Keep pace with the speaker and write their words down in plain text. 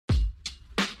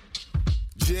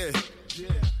Yeah.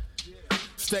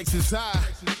 Stakes is high.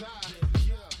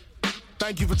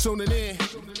 Thank you for tuning in.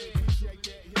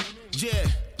 Yeah,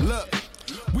 look.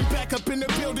 We back up in the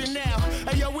building now.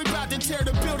 Hey, yo, we about to tear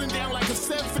the building down like a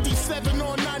 757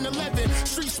 on 9/11.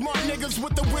 Street smart niggas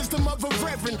with the wisdom of a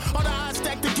reverend. All the odds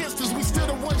stacked against us, we still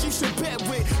the ones you should bet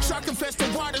with. Shark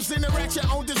infested waters, interact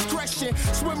your own discretion.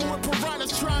 Swimming with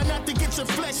piranhas, trying not to get your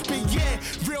flesh bit. Yeah,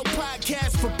 real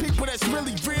podcast for people that's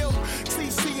really real.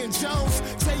 TC and Jones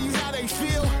tell you how they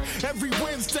feel. Every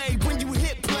Wednesday when you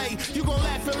hit play, you gon'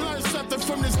 laugh and learn something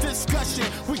from this discussion.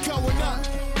 We going up.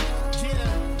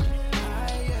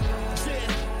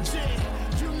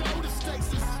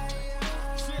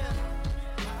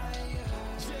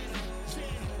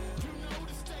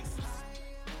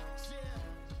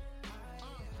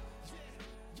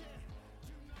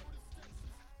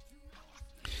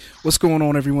 What's going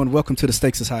on, everyone? Welcome to the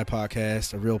Stakes is High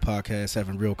podcast, a real podcast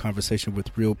having real conversation with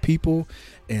real people,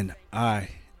 and I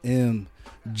am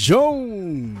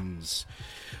Jones.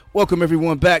 Welcome,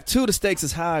 everyone, back to the Stakes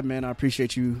is High, man. I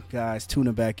appreciate you guys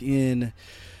tuning back in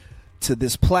to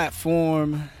this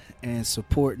platform and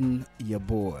supporting your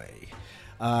boy.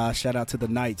 Shout out to the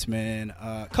Knights, man.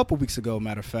 A couple weeks ago,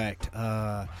 matter of fact.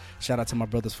 Shout out to my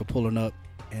brothers for pulling up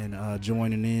and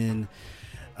joining in.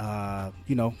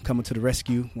 Coming to the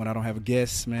rescue when I don't have a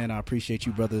guest, man. I appreciate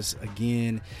you brothers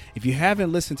again. If you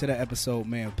haven't listened to that episode,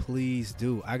 man, please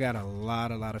do. I got a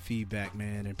lot of feedback,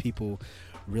 man, and people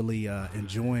really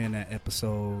enjoying that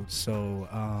episode. So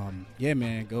yeah,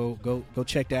 man, go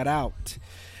check that out.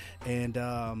 And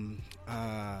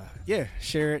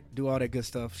share it, do all that good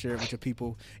stuff, share it with your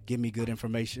people, give me good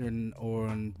information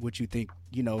on what you think,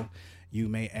 you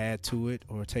may add to it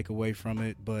or take away from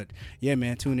it. But yeah,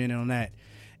 man, tune in on that.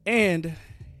 And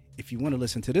if you want to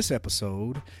listen to this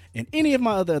episode and any of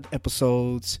my other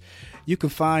episodes, you can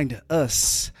find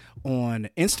us on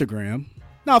Instagram.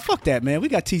 No, fuck that, man. We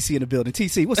got TC in the building.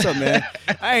 TC, what's up, man?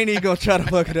 I ain't even gonna try to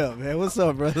fuck it up, man. What's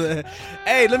up, brother?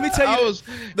 Hey, let me tell you. I was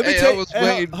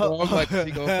waiting for him. I'm like, he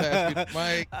gonna pass me the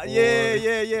mic.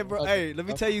 Yeah, bro. Hey, let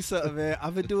me tell you something, man.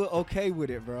 I've been doing okay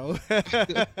with it, bro.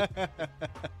 I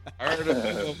heard of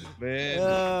him, man.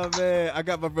 Oh, man. I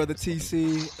got my brother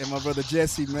TC and my brother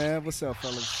Jesse, man. What's up,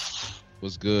 fellas?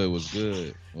 What's good?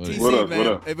 TC, what up, man. What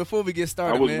up? Hey, before we get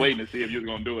started, I was man, waiting to see if you was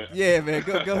gonna do it. Yeah, man.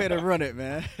 Go ahead and run it,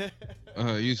 man.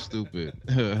 You stupid.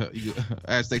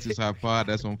 At Stakes is High Pod.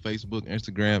 That's on Facebook,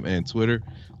 Instagram, and Twitter.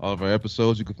 All of our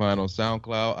episodes you can find on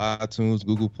SoundCloud, iTunes,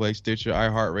 Google Play, Stitcher,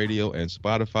 iHeartRadio, and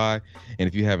Spotify. And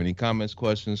if you have any comments,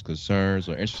 questions, concerns,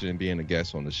 or interested in being a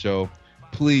guest on the show,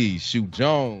 please shoot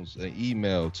Jones an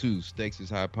email to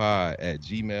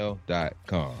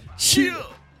stakesishighpod@gmail.com. Chill.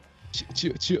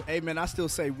 Chill. Hey, man, I still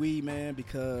say we, man,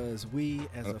 because we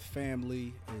as a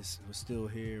family we're still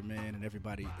here, man, and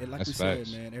everybody, and like we said,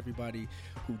 man, everybody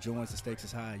who joins the Stakes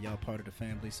is High, y'all part of the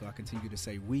family, so I continue to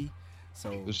say we.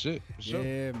 So For sure.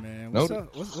 Yeah, man. What's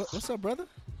up? What's up, brother?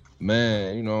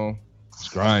 Man, it's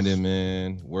grinding,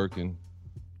 man, working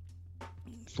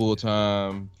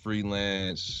full-time,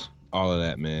 freelance, all of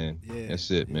that, man. Yeah,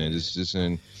 that's it, man. Just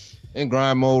in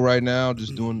grind mode right now,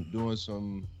 just doing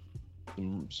some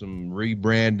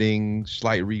rebranding,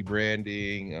 slight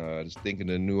rebranding, just thinking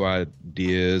of new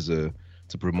ideas to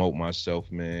promote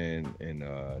myself, man, and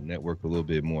network a little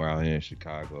bit more out here in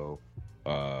Chicago.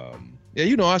 I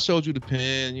showed you the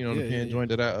pen, the pen joint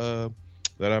that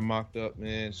I mocked up,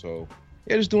 man. So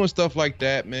yeah, just doing stuff like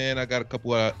that, man. I got a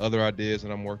couple of other ideas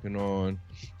that I'm working on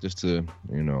just to,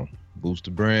 boost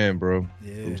the brand, bro.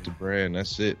 Yeah. Boost the brand.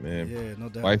 That's it, man. Yeah, no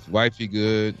doubt. Wifey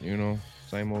good,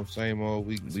 Same old.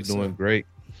 We doing great,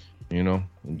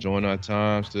 enjoying our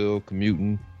time, still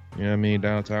commuting,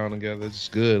 downtown together. It's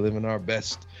good, living our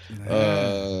best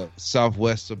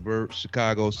southwest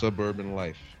Chicago suburban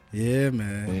life. Yeah,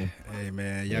 man. Yeah. Hey,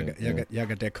 man, y'all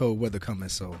got that cold weather coming,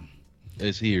 so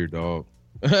it's here, dog.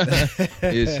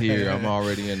 It's here. I'm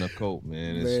already in the coat,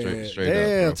 man. It's straight up.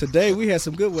 Damn, today we had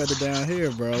some good weather down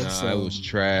here, bro. It was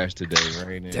trash today,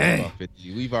 raining about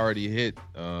 50. We've already hit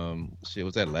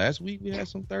was that last week? We had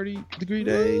some 30-degree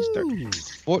days,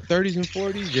 30s and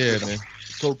 40s. Yeah, man.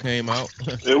 The coat came out.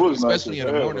 It was especially nice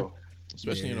in the morning.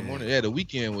 Especially in the morning. Yeah, the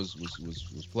weekend was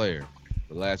player.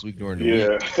 But last week during the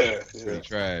week, pretty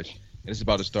trash. And it's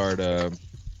about to start.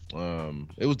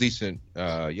 It was decent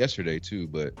yesterday too,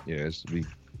 but yeah,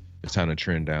 it's time to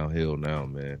trend downhill now,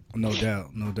 man. No doubt,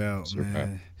 That's man.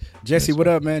 right. Jesse, That's what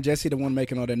right. up, man? Jesse, the one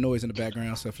making all that noise in the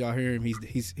background. So if y'all hear him,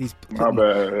 he's My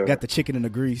bad. got the chicken in the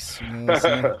grease. You know what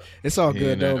I'm saying? It's all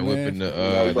good now though, whipping man.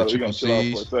 the we triple gonna chill out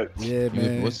C's. for a sec. Yeah,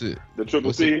 man. What's it? The triple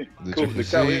What's C, it? The the triple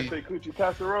C. Caliente Coochie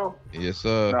Casserole. Yes,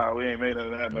 sir. Nah, we ain't made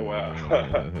none of that in a while.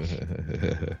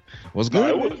 What's Nah, good?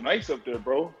 it was nice up there,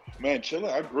 bro. Man,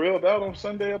 chilling. I grilled out on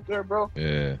Sunday up there, bro.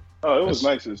 Yeah, Oh, it was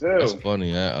nice as hell. that's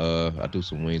funny. I do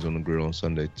some wings on the grill on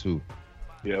Sunday too.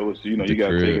 Yeah, it was. You know, The you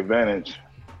gotta crib. take advantage.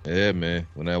 Yeah, man.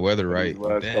 When that weather right, These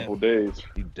last couple days.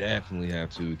 you definitely have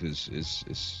to because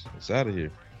it's out of here.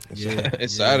 It's, Yeah,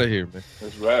 it's yeah. out of here, man.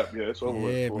 It's wrap. Yeah, it's over Yeah,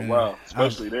 with for man. a while,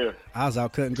 especially there. I was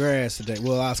out cutting grass today.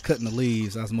 Well, I was cutting the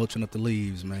leaves. I was mulching up the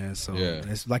leaves, man. So Yeah.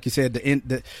 it's like you said, the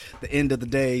end of the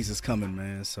days is coming,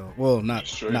 man. So not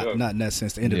Straight up. in that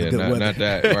sense. The end of Yeah, the good not, weather. not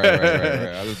that.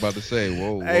 Right. I was about to say,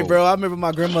 whoa. Hey, whoa. bro, I remember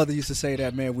my grandmother used to say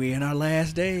that, man. We in our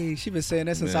last days. She been saying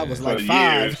that since I Man. was like For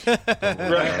 5.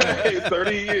 Right,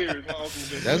 30 years. my uncle's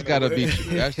been That's doing gotta that. be.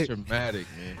 That's traumatic,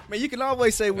 man. Man, you can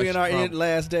always say we That's in our trauma.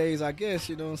 last days, I guess.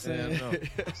 You know what I'm Yeah,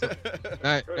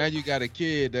 saying? Now you got a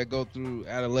kid that go through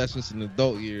adolescence and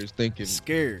adult years thinking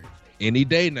Scared. any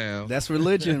day now. That's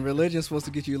religion. Religion's supposed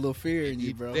to get you a little fear in you,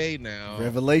 any bro. day now.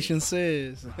 Revelation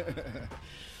says.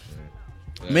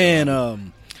 Yeah. Man,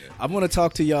 I want to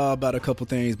talk to y'all about a couple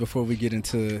things before we get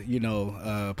into,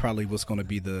 probably what's going to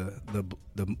be the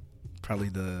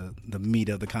meat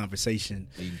of the conversation.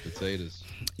 Eating potatoes.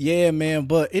 Yeah, man,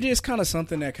 but it is kind of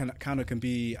something that can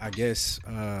be, I guess,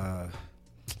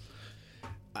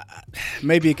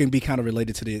 maybe it can be kind of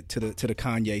related to the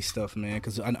Kanye stuff, man,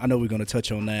 because I know we're going to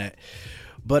touch on that.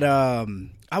 But I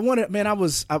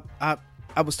was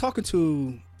talking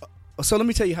to. So let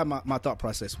me tell you how my thought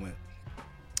process went.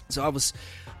 So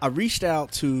I reached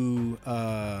out to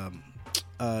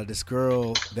this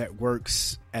girl that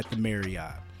works at the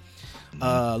Marriott.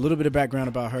 A little bit of background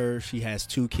about her. She has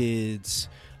 2 kids.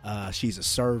 She's a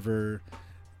server.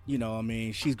 You know, I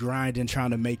mean, she's grinding, trying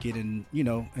to make it in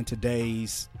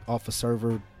today's off a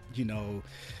server,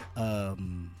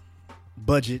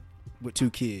 budget with 2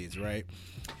 kids, right?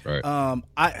 Right.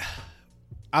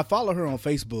 I follow her on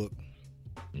Facebook,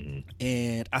 Mhm.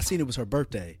 and I seen it was her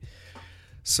birthday.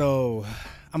 So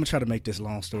I'm gonna try to make this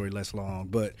long story less long,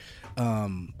 but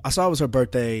I saw it was her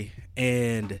birthday,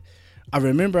 and I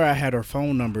remember I had her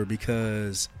phone number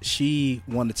because she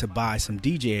wanted to buy some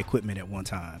DJ equipment at one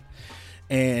time,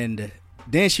 and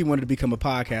then she wanted to become a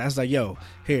podcast. I was like, yo,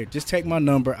 here, just take my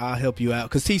number. I'll help you out.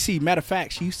 Because TC, matter of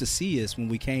fact, she used to see us when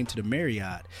we came to the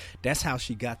Marriott. That's how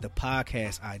she got the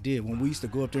podcast idea. When we used to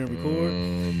go up there and record,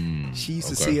 she used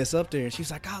to okay. see us up there. And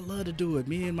she's like, I'd love to do it.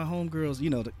 Me and my homegirls,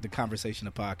 the conversation,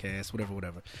 the podcast,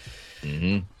 whatever.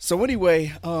 Mm-hmm. So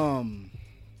anyway, I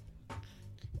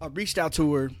reached out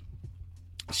to her.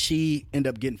 She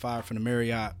ended up getting fired from the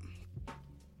Marriott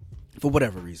for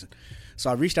whatever reason. So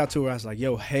I reached out to her. I was like,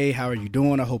 yo, hey, how are you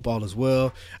doing? I hope all is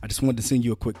well. I just wanted to send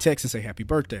you a quick text and say happy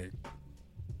birthday.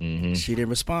 Mm-hmm. She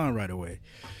didn't respond right away.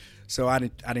 So I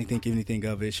didn't think anything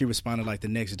of it. She responded like the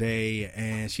next day,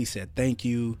 and she said, thank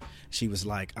you. She was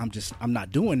like, I'm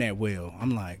not doing that well.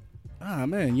 I'm like,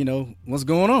 man, what's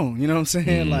going on? You know what I'm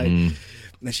saying? Like,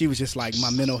 and she was just like, my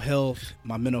mental health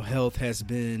has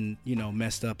been,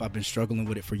 messed up. I've been struggling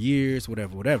with it for years,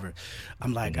 whatever.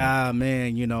 I'm like,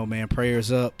 man,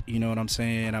 prayers up. You know what I'm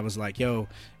saying? I was like, yo,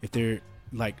 if there's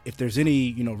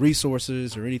any,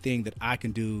 resources or anything that I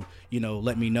can do,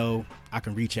 let me know. I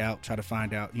can reach out, try to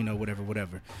find out,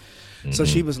 whatever. So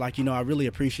she was like, I really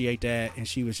appreciate that. And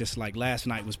she was just like, last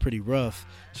night was pretty rough.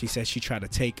 She said she tried to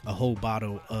take a whole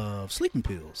bottle of sleeping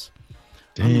pills.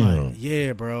 Damn. I'm like,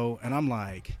 yeah, bro. And I'm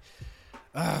like,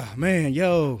 man,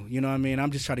 yo, you know what I mean? I'm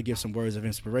just trying to give some words of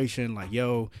inspiration. Like,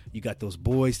 yo, you got those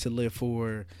boys to live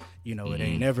for. It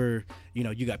ain't ever,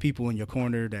 you got people in your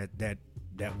corner that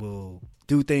will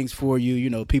do things for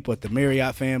you, people at the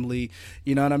Marriott family,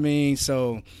 you know what I mean?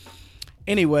 So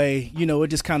anyway, it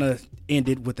just kind of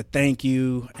ended with a thank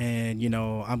you, and,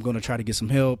 I'm going to try to get some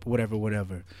help,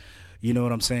 whatever. You know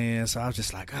what I'm saying? So I was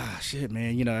just like, shit,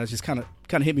 man. It just kind of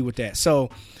hit me with that.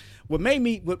 So what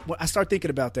I started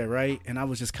thinking about that, right? And I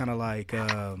was just kind of like,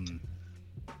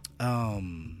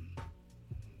 man,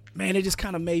 it just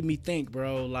kind of made me think,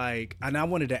 bro. Like, and I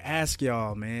wanted to ask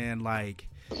y'all, man, like,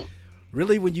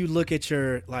 really, when you look at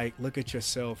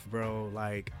yourself, bro,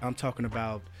 like, I'm talking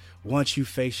about once you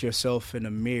face yourself in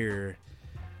the mirror,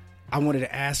 I wanted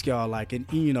to ask y'all, like, and,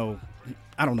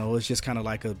 I don't know, it's just kind of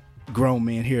like a grown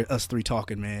man here, us 3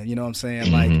 talking, man. You know what I'm saying?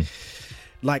 Mm-hmm.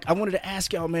 Like I wanted to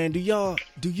ask y'all, man, do you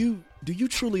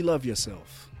truly love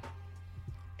yourself?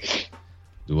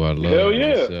 Do I love Hell yeah.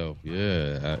 myself?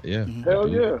 Yeah, yeah. Hell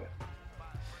yeah.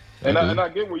 And I I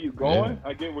get where you're going. Yeah.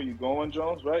 I get where you're going,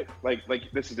 Jones. Right? Like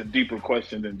this is a deeper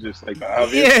question than just like the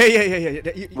obvious. Yeah.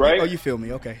 Right? Oh, you feel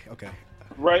me? Okay.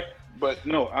 Right? But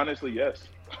no, honestly, yes.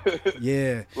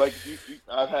 Yeah. Like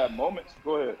I've had moments.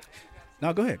 Go ahead.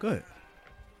 No, go ahead.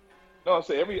 No, I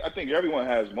think everyone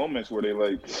has moments where they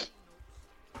like,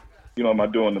 am I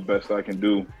doing the best I can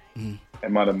do? Mhm.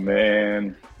 Am I the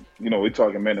man? We're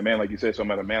talking man to man, like you said. So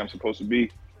am I the man I'm supposed to be?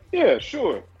 Yeah,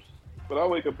 sure. But I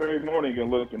wake up every morning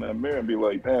and look in that mirror and be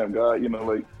like, damn, God, you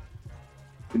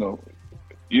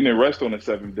didn't rest on the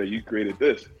seventh day. You created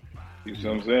this. You see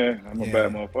what I'm saying? I'm a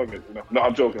bad motherfucker. No,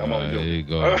 I'm joking. I'm only joking. There you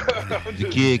go. The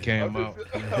kid came out.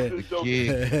 The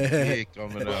kid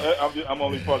coming out. I'm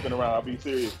only fucking around. I'll be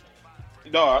serious.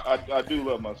 No, I do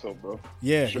love myself, bro.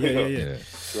 Yeah.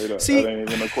 Straight up. See, that ain't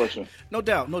even a question. No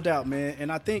doubt, man.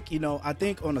 And I think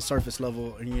on the surface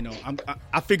level,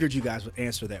 I figured you guys would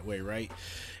answer that way, right?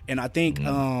 And I think,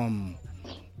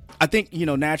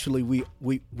 naturally we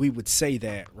would say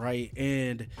that, right?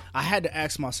 And I had to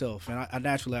ask myself, and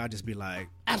I'd just be like,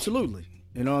 absolutely.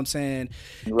 You know what I'm saying?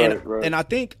 Right. And I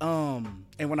think, and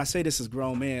when I say this as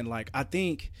grown man, like, I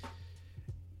think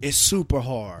it's super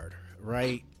hard,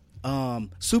 right?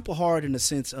 Super hard in the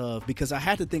sense of, because I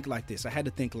had to think like this. I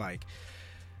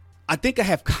think I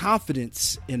have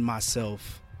confidence in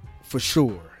myself for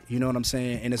sure. You know what I'm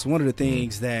saying? And it's one of the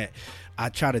things that I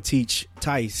try to teach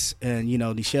Tice, and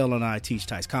Nichelle and I teach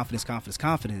Tice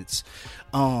confidence.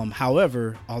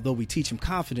 However, although we teach him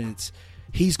confidence,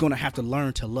 he's going to have to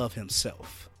learn to love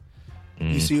himself.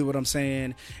 You see what I'm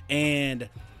saying? And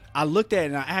I looked at it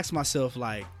and I asked myself,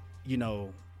 like,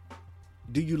 do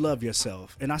you love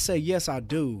yourself? And I say, yes, I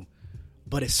do,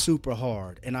 but it's super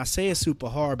hard. And I say it's super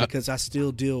hard because I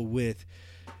still deal with,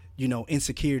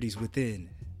 insecurities within.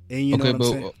 And you know what I'm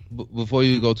saying? Before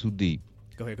you go too deep,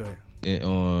 go ahead.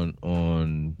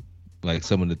 On like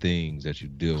some of the things that you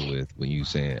deal with when you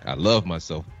saying I love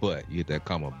myself, but you hit that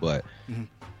comma, but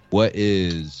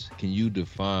can you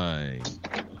define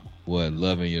what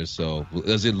loving yourself?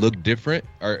 Does it look different,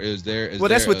 or is there?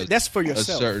 That's for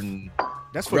yourself.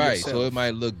 That's for right. yourself. So it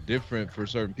might look different for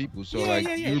certain people. So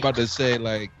Yeah. you're about to say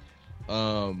like,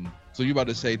 so you're about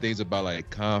to say things about like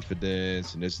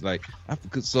confidence, and it's like, I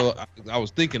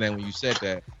was thinking that when you said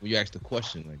that, when you asked the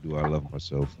question, like, do I love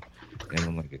myself? And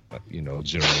I'm like,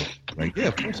 general, like, yeah,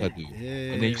 of course I do.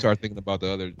 Yeah. And then you start thinking about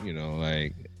the other, where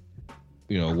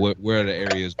are the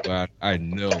areas where I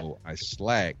know I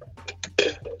slack,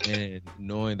 and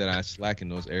knowing that I slack in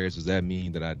those areas, does that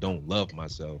mean that I don't love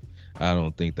myself? I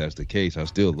don't think that's the case. I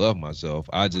still love myself.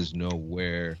 I just know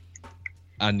where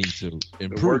I need to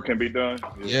improve. The work can be done.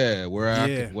 Yeah, where I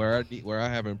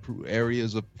have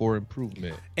areas for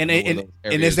improvement. And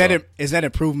is that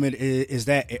improvement?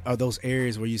 Are those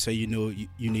areas where you say you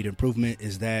need improvement?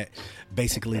 Is that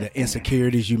basically the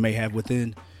insecurities you may have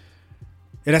within?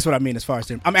 And that's what I mean as far as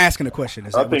I'm asking a question.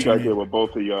 I think I get what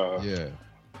both of y'all. Yeah.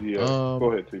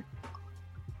 Go ahead, T.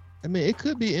 I mean, it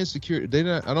could be insecurity.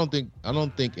 I don't think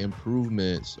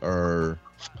improvements are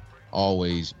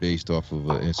always based off of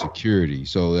an insecurity.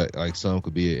 So that, like, some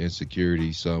could be an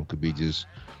insecurity, some could be just,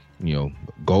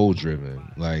 goal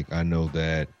driven. Like, I know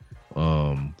that,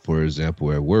 for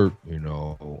example, at work, I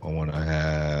want to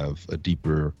have a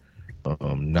deeper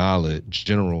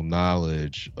general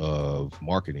knowledge of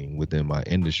marketing within my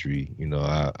industry.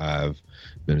 I've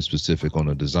been specific on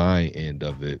the design end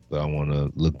of it, but I want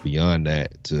to look beyond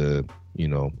that to,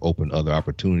 open other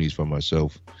opportunities for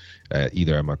myself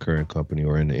either at my current company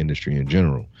or in the industry in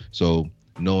general. So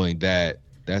knowing that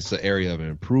that's the area of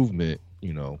improvement,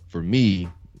 for me,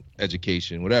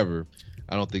 education, whatever,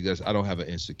 I don't have an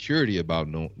insecurity about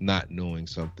not knowing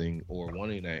something or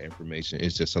wanting that information.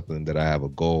 It's just something that I have a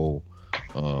goal,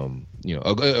 or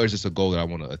it's just a goal that I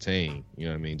want to attain. You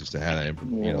know what I mean? Just to have that,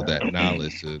 that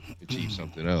knowledge to achieve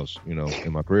something else,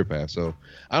 in my career path. So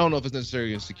I don't know if it's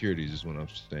necessarily insecurities, is what I'm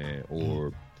saying,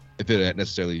 or if it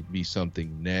necessarily be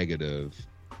something negative,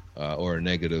 or a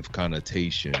negative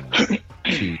connotation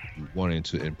to wanting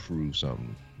to improve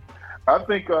something. I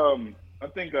think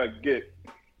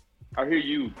I hear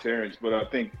you, Terrence, but I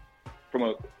think from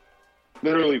a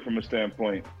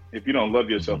standpoint, if you don't love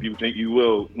yourself,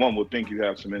 one will think you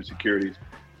have some insecurities,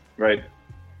 right?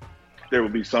 There will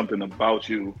be something about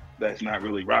you that's not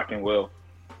really rocking well.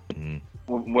 Mm-hmm.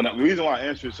 The reason why I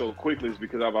answer so quickly is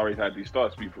because I've already had these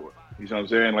thoughts before. You know what I'm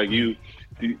saying? Like, you,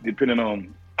 depending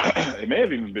on, it may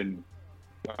have even been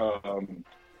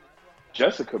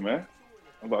Jessica, man.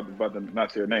 I'm about to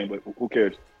not say her name, but who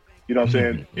cares? You know what I'm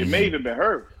saying? It may even been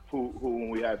her who when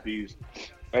we had these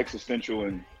existential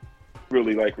and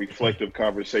really like reflective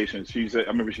conversations. She said, I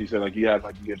remember she said like you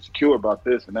get insecure about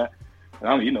this and that. And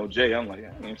I'm, you know, Jay, I'm like, I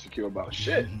ain't insecure about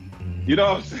shit. You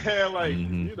know what I'm saying? Like,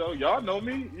 you know, y'all know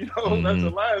me. You know, that's the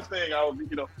last thing I would,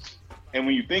 you know. And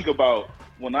when you think about,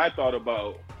 when I thought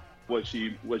about what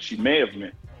she may have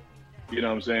meant, you know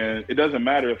what I'm saying? It doesn't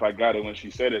matter if I got it when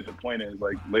she said it. The point is,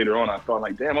 like, later on, I thought,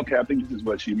 like, damn, okay, I think this is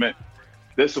what she meant.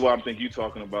 This is what I think you're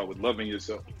talking about with loving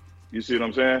yourself. You see what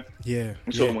I'm saying? Yeah.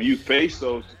 And so when you face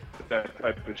that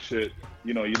type of shit,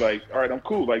 you know, you're like, all right, I'm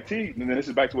cool. Like T, and then this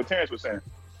is back to what Terrence was saying.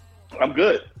 I'm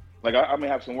good. Like I may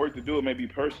have some work to do. It may be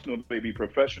personal, it may be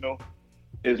professional.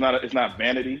 It's not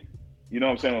vanity. You know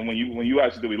what I'm saying? When you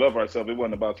actually do we love ourselves, it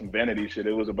wasn't about some vanity shit.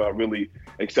 It was about really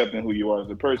accepting who you are as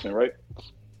a person, right?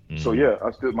 So yeah,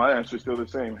 my answer is still the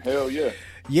same. Hell yeah.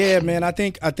 Yeah, man. I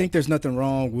think there's nothing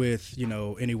wrong with, you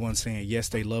know, anyone saying yes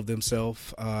they love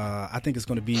themselves. I think it's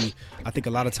going to be. I think a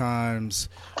lot of times,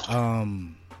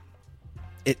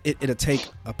 it'll take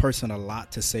a person a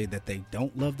lot to say that they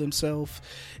don't love themselves,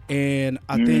 and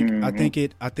I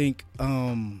think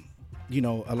you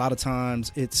know, a lot of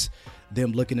times it's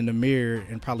them looking in the mirror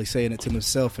and probably saying it to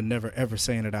themselves and never ever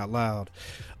saying it out loud.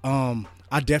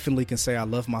 I definitely can say I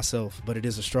love myself, but it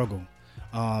is a struggle.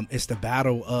 It's the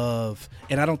battle of,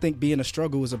 and I don't think being a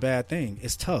struggle is a bad thing.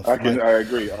 It's tough. I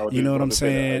agree. You know what I'm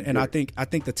saying? And I think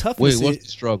the toughest. Wait, what's the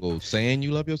struggle? Saying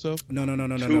you love yourself? No.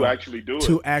 To actually do it.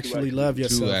 To actually love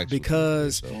yourself.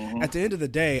 Because at the end of the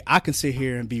day, I can sit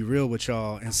here and be real with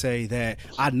y'all and say that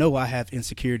I know I have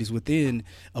insecurities within,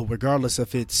 regardless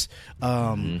if it's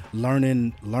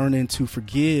learning to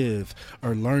forgive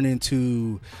or learning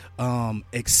to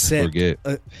accept. Forget.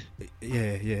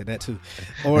 Yeah, that too.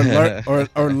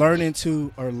 Or learning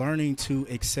to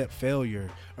accept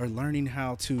failure, or learning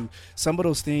how to, some of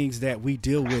those things that we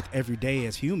deal with every day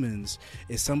as humans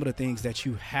is some of the things that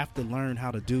you have to learn how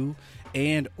to do,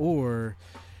 and or,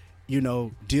 you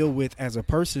know, deal with as a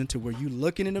person, to where you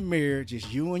looking in the mirror,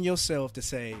 just you and yourself, to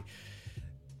say,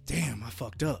 damn, I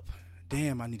fucked up.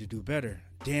 Damn, I need to do better.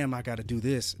 Damn, I got to do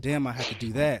this. Damn, I have to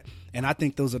do that. And I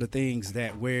think those are the things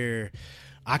that where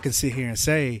I can sit here and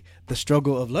say the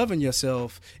struggle of loving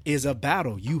yourself is a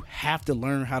battle. You have to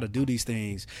learn how to do these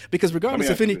things, because regardless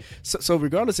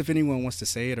regardless if anyone wants to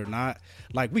say it or not,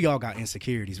 like, we all got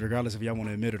insecurities, regardless if y'all want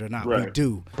to admit it or not. Right. We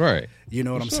do. Right. You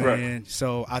know what I'm saying? Right.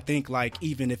 So I think, like,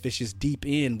 even if it's just deep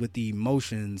in with the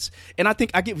emotions, and I think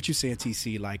I get what you're saying,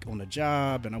 TC, like on the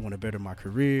job, and I want to better my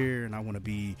career and I want to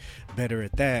be better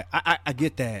at that. I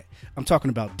get that. I'm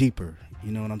talking about deeper.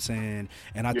 You know what I'm saying?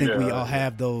 And I think we all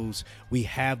have those. We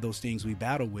have those things we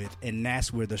battle with, and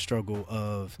that's where the struggle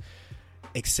of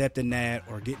accepting that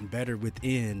or getting better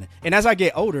within. And as I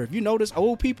get older, if you notice,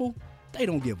 old people, they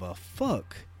don't give a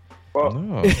fuck. Well,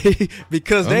 No.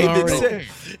 Because they've been already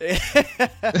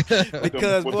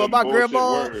because With boy,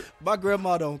 them my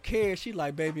grandma don't care. She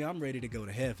like, baby, I'm ready to go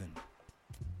to heaven.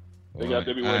 They got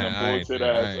to be one of them bullshit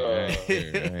ass.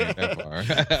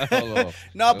 Hold on.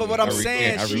 No, but what I'm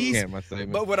saying,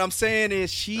 but what I'm saying is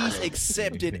she's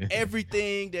accepted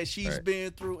everything that she's Right.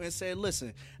 been through and said,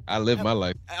 listen, I live my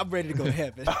life. I'm ready to go to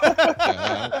heaven.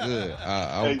 I'm good.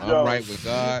 I'm Joe. right with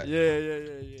God.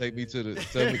 Yeah. Take me to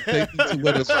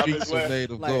where the streets are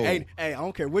made of Like, gold. hey, I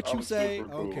don't care what you I'm say. super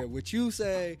I don't cool. care what you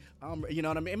say. You know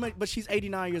what I mean? But she's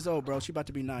 89 years old, bro. She about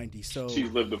to be 90. So She's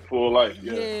lived a full life.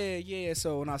 yeah.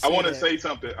 So when I want to that, say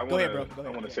something. Go ahead, bro. Go I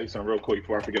want ahead. to say something real quick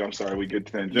before I forget. I'm sorry, we get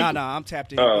tangential. Nah, I'm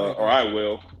tapped in. Go ahead. Or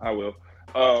I will.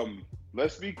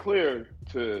 Let's be clear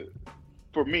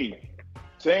for me,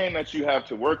 saying that you have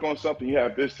to work on something, you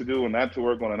have this to do and that to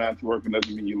work on and that to work on,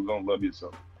 doesn't mean you don't love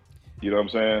yourself. You know what I'm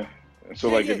saying? And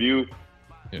so, if you...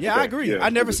 Yeah, I agree. Yeah, I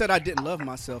never said I didn't love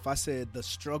myself. I said the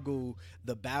struggle,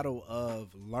 the battle of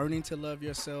learning to love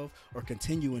yourself or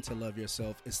continuing to love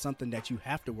yourself is something that you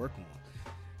have to work on.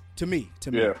 To me.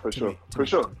 Yeah, for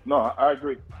sure. No, I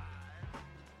agree.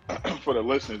 For the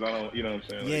listeners, I don't, you know what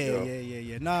I'm saying?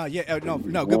 Yeah. No,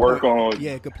 we'll good work point. on.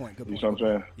 Yeah, good point. You know what I'm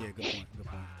saying? Yeah, good point.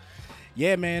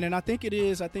 Yeah, man, and I think it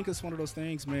is. I think it's one of those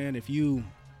things, man. If you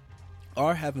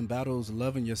are having battles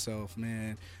loving yourself,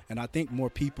 man, and I think more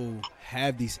people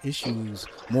have these issues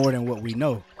more than what we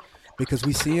know, because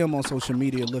we see them on social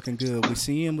media looking good. We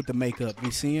see them with the makeup.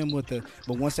 We see them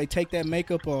but once they take that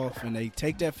makeup off and they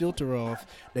take that filter off,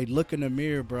 they look in the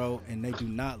mirror, bro, and they do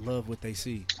not love what they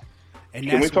see. And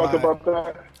Can we that's talk why, about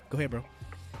that? Go ahead, bro.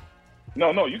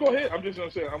 No, you go ahead. I'm just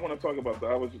gonna say I want to talk about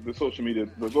that. The social media.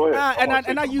 But go ahead.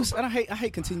 I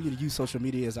hate continue to use social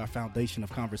media as our foundation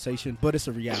of conversation, but it's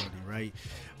a reality, right?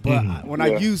 But when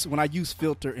I use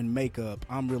filter and makeup,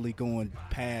 I'm really going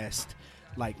past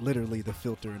like literally the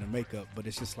filter and the makeup. But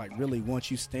it's just like really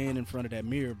once you stand in front of that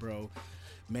mirror, bro,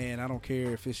 man, I don't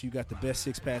care if it's you got the best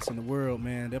six packs in the world,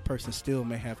 man. That person still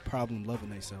may have problem loving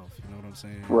themselves. You know what I'm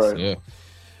saying? Right. So, Yeah.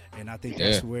 and I think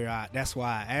that's that's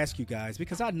why I ask you guys,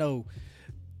 because I know,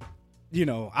 you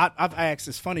know, I've asked.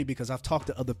 It's funny because I've talked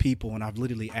to other people and I've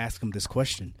literally asked them this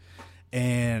question,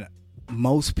 and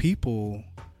most people,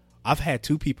 I've had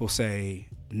two people say,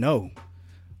 no,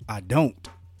 I don't,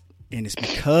 and it's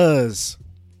because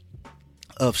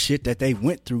of shit that they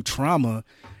went through, trauma,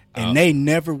 and they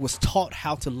never was taught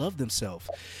how to love themselves.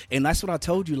 And that's what I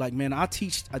told you. Like, man, I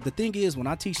teach. The thing is, when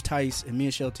I teach Tice, and me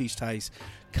and Shell teach Tice,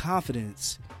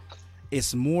 confidence,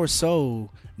 it's more so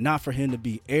not for him to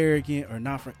be arrogant or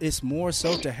not for. It's more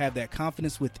so to have that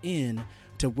confidence within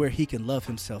to where he can love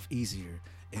himself easier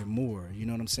and more. You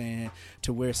know what I'm saying?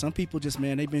 To where some people just,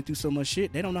 man, they've been through so much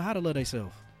shit, they don't know how to love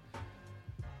themselves.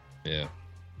 Yeah.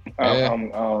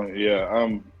 I'm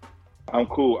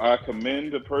cool. I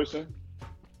commend the person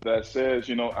that says,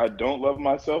 you know, I don't love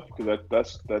myself, because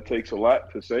that takes a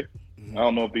lot to say. I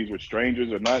don't know if these were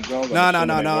strangers or not, Jones. No.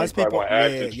 It's people. Yeah,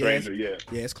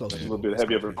 it's close. It's a little bit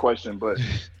heavy of a question, but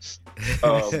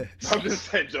I'm just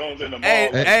saying, Jones in the mall.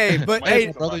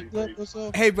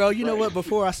 Hey, bro. You know what?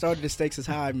 Before I started the Stakes is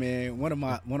High, man, one of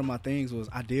my things was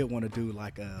I did want to do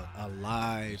like a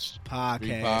live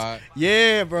podcast.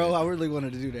 Yeah, bro. I really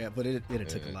wanted to do that, but it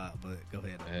took a lot. But go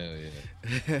ahead. Hell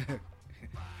yeah.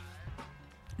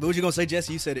 What was you gonna say,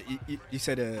 Jesse? You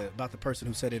said about the person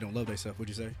who said they don't love themselves.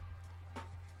 What'd you say?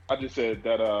 I just said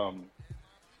that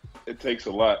it takes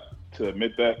a lot to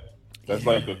admit that. That's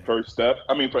like the first step.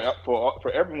 I mean, for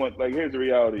everyone, like, here's the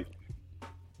reality.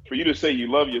 For you to say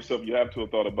you love yourself, you have to have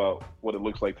thought about what it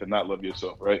looks like to not love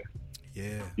yourself, right?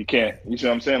 Yeah. You can't. You see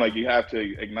what I'm saying? Like, you have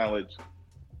to acknowledge,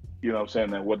 you know what I'm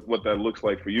saying, that what that looks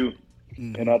like for you.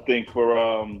 Mm-hmm. And I think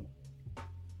for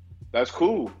that's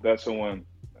cool that someone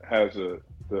has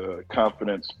the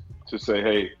confidence to say,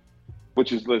 hey,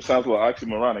 it sounds a little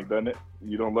oxymoronic, doesn't it?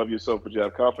 You don't love yourself, but you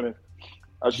have confidence.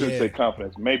 I shouldn't say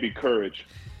confidence. Maybe courage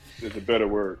is a better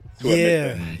word.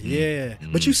 Yeah.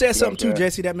 But you said something too,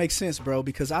 Jesse, that makes sense, bro,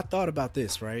 because I thought about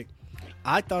this, right?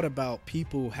 I thought about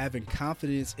people having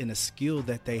confidence in a skill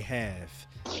that they have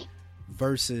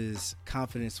versus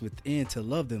confidence within to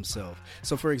love themselves.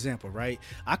 So, for example, right,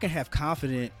 I can have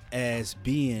confidence as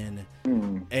being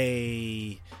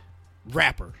a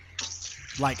rapper.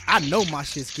 Like, I know my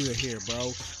shit's good here,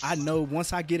 bro. I know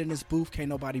once I get in this booth, can't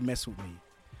nobody mess with me.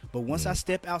 But once I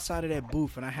step outside of that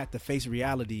booth and I have to face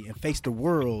reality and face the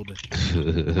world,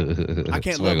 I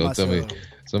can't love myself.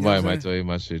 Somebody might tell you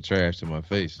my shit trash to my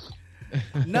face.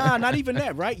 Nah, not even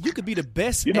that, right? You could be the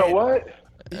best. You know what?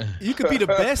 You could be the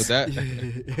best.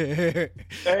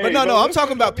 But no, I'm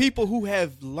talking about people who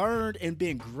have learned and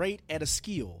been great at a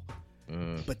skill.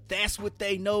 But that's what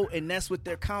they know and that's what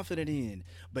they're confident in.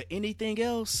 But anything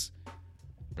else,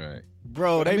 right,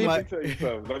 bro? They might.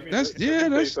 That's real.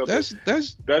 That's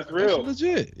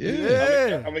legit.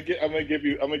 Yeah. I'm gonna give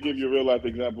you a real life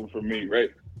example for me, right?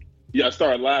 Yeah, I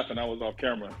started laughing. I was off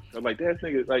camera. I was like, that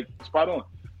nigga, like, spot on.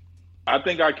 I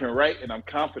think I can write and I'm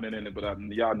confident in it, but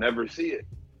y'all never see it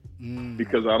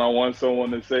because I don't want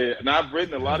someone to say it. And I've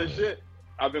written a lot of shit.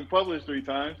 I've been published 3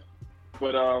 times.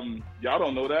 But y'all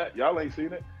don't know that. Y'all ain't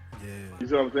seen it. Yeah. You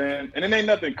see what I'm saying? And it ain't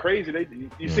nothing crazy.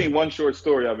 You seen one short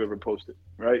story I've ever posted,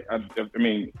 right? I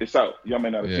mean, it's out. Y'all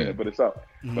may not have seen it, but it's out.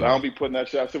 Mm-hmm. But I don't be putting that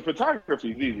shit out. So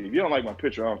photography is easy. If you don't like my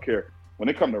picture, I don't care. When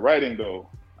it come to writing, though,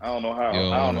 I don't know how.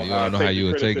 I don't know how you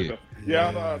would take it. Yeah, I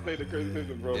don't know how to take the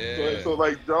criticism, bro. Yeah. So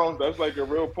like, Jones, that's like a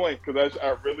real point, because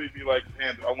I really be like,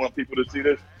 man, I want people to see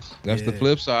this. That's the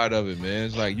flip side of it, man.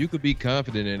 It's like, you could be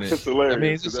confident in it. It's hilarious. I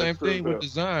mean, it's the same thing with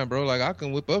design, bro. Like, I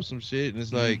can whip up some shit, and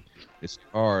it's like, it's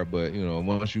hard, but, you know,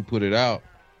 once you put it out,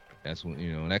 that's when,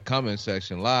 you know, in that comment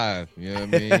section live, you know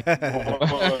what I mean?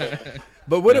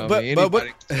 But what about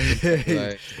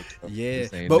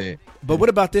but what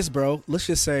about this, bro? Let's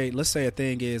say a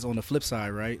thing is on the flip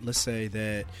side, right? Let's say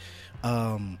that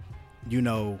you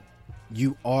know,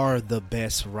 you are the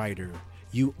best writer,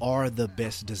 you are the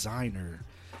best designer,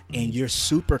 and you're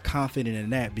super confident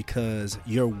in that because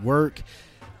your work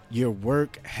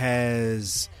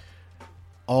has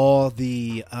all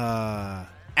the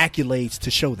accolades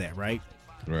to show that, right?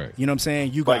 Right. You know what I'm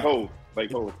saying? You got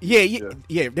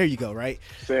Yeah, there you go, right?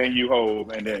 Saying you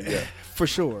hold, and then for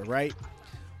sure, right?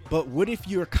 But what if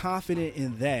you're confident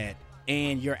in that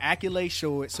and your accolades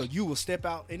show it, so you will step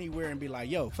out anywhere and be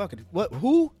like, yo, fuck it,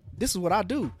 who? This is what I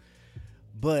do.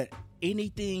 But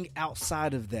anything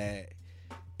outside of that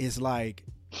is like,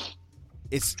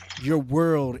 it's your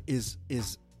world is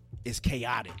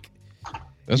chaotic.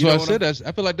 That's what I said. I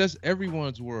feel like that's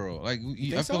everyone's world. Like,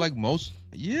 I feel like most.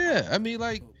 Yeah, I mean,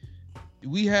 like,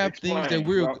 we have things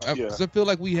that I feel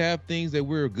like we have things that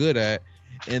we're good at,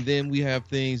 and then we have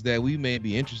things that we may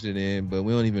be interested in, but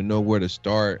we don't even know where to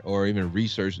start or even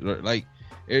research. Like,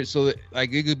 so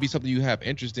like it could be something you have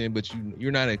interest in, but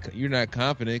you're not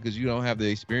confident because you don't have the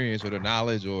experience or the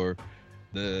knowledge or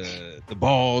the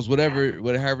balls,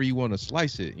 however you want to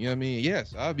slice it. You know what I mean?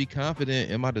 Yes, I'll be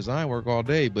confident in my design work all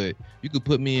day, but you could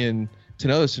put me in 10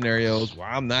 other scenarios where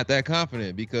I'm not that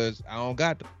confident because I don't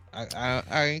got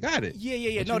I ain't got it.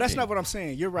 Yeah. No, that's not what I'm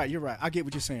saying. You're right. I get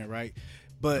what you're saying, right?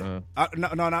 But I'm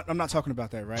not talking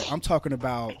about that, right? I'm talking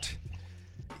about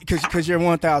because you're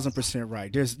 1,000%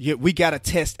 right. We gotta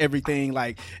test everything.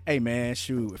 Like, hey man,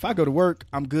 shoot, if I go to work,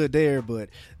 I'm good there, but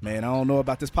man, I don't know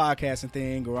about this podcasting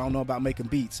thing, or I don't know about making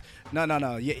beats. No.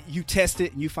 Yeah, you test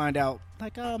it and you find out,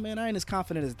 like, oh man, I ain't as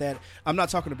confident as that. I'm not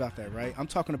talking about that, right? I'm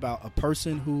talking about a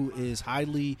person who is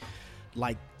highly,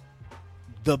 like,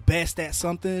 the best at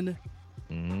something.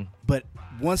 Mm-hmm. But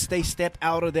once they step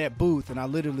out of that booth, and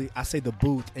I say the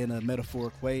booth in a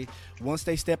metaphoric way, once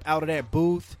they step out of that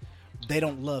booth, they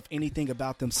don't love anything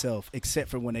about themselves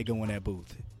except for when they go in that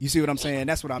booth. You see what I'm saying?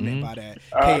 That's what I meant by that.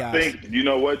 Chaos. I think, you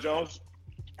know what, Jones?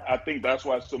 I think that's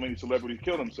why so many celebrities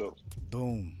kill themselves.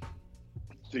 Boom.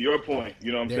 To your point,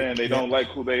 you know what I'm saying? They don't like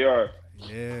who they are.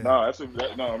 Yeah. No,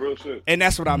 real shit. And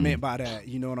that's what I meant by that.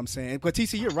 You know what I'm saying? But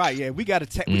TC, you're right. Yeah, we got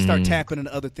to we start tapping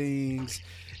into other things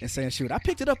and saying, shoot, I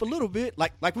picked it up a little bit,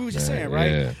 like we were just saying,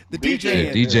 right? Yeah. The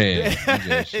DJ.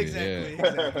 DJ Exactly.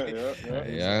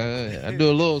 Yeah, I do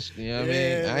a little. You know what I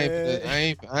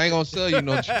mean? I ain't gonna sell you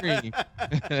no dream.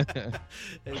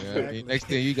 Exactly. Next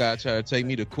thing you gotta try to take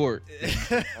me to court.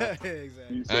 Exactly.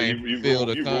 You say you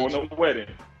going to a wedding.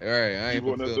 All right, I ain't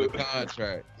fulfill the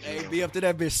contract. Hey, be up to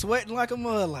that bitch sweating like a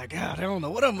mud, like, God, I don't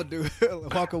know what I'm gonna do.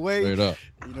 Walk away. Straight up.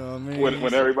 You know what I mean?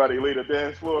 When everybody leave the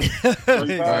dance floor,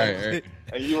 Right.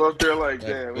 and you up there like,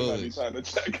 damn, we might be trying to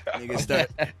check out.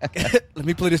 Let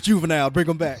me play this Juvenile. Bring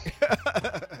them back.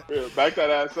 Back that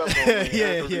ass up.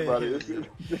 Everybody.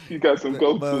 You got some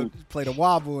go-to. Play the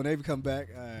wobble and they come back.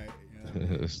 All right.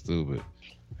 Yeah. Stupid.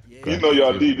 Yeah. You know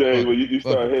y'all DJs when you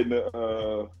start hitting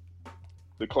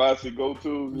the classic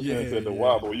go-tos. You said the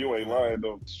wobble. You ain't lying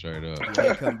though. Straight up. Yeah,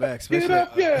 they come back. Get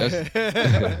up,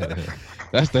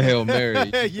 That's the Hail Mary. I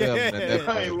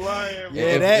ain't lying.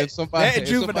 Yeah, if somebody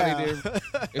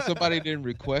didn't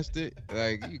request it,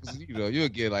 like, you know, you'll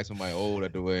get like somebody old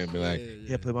at the way and be like,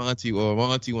 yeah, play my auntie, or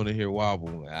my auntie want to hear wobble.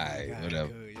 All right,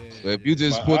 whatever. But if you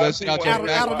just pull that shit out your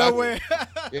back, out of nowhere,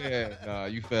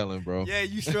 you failing, bro. Yeah,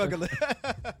 you struggling.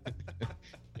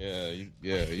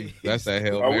 That's that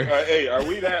Hail Mary. Are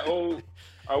we that old?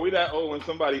 Are we that old when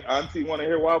somebody auntie want to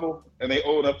hear wobble and they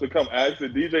old enough to come ask the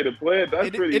DJ to play it? That's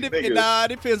pretty niggas. Nah, it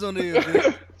depends on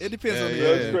the. It depends on the.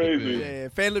 That's crazy. Yeah,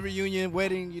 family reunion,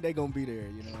 wedding, they gonna be there.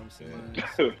 You know what I'm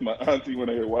saying? My auntie want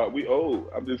to hear wobble. We old.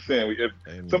 I'm just saying, if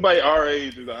somebody our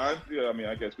age is an auntie, I mean,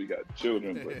 I guess we got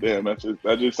children, but damn, that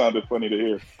just sounded funny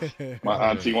to hear.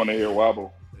 My auntie want to hear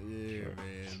wobble. Yeah,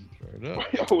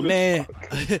 man.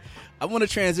 I want to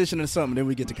transition to something, then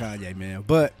we get to Kanye, man.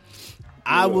 But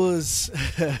I was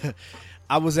at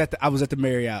the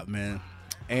Marriott, man,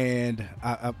 and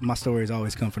my stories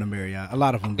always come from the Marriott. A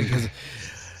lot of them because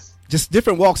just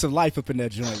different walks of life up in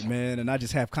that joint, man. And I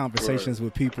just have conversations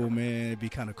with people, man. It'd be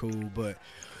kind of cool. But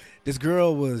this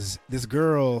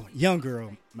young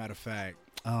girl, matter of fact,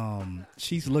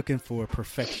 she's looking for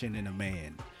perfection in a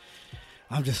man.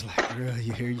 I'm just like, girl,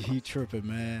 you tripping,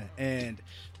 man. And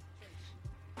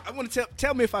I want to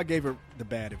tell me if I gave her the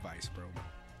bad advice, bro.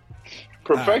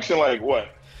 Perfection, like what?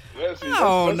 I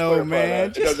don't know,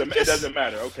 man. It doesn't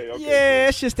matter. Okay. Yeah,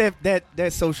 it's just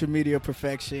that social media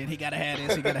perfection. He gotta have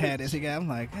this. He gotta have this. I'm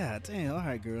like, God damn. All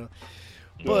right, girl.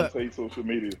 But say social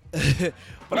media.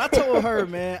 But I told her,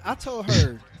 man.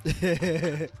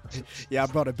 Yeah, I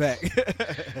brought it back.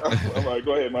 I'm like,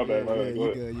 go ahead, my bad.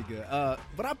 You good. I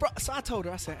told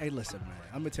her, I said, hey, listen, man,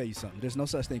 I'm gonna tell you something. There's no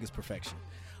such thing as perfection.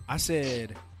 I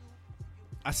said,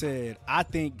 I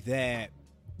think that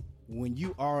when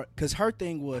you are, because her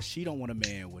thing was she don't want a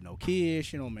man with no kids,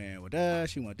 she don't want a man with us,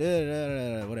 she want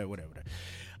whatever.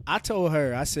 I told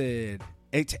her, I said,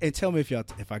 and tell me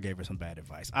if I gave her some bad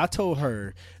advice. I told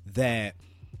her that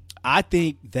I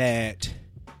think that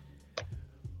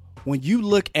when you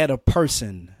look at a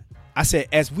person, I said,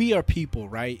 as we are people,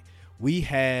 right? We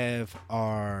have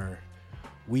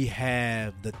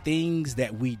the things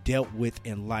that we dealt with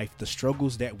in life, the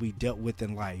struggles that we dealt with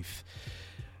in life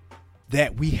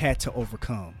that we had to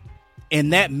overcome.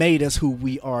 And that made us who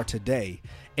we are today.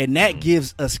 And that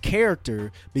gives us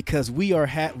character because we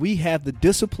have the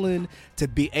discipline to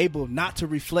be able not to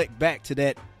reflect back to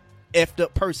that effed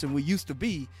up person we used to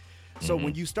be. So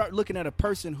when you start looking at a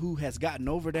person who has gotten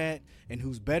over that and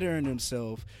who's bettering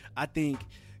himself, I think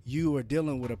you are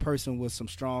dealing with a person with some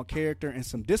strong character and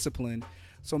some discipline.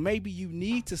 So maybe you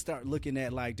need to start looking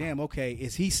at like, damn, okay,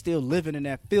 is he still living in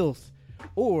that filth,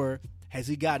 or has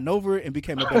he gotten over it and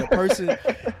became a better person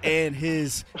and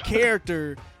his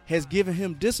character has given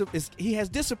him discipline? He has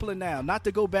discipline now, not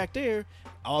to go back there,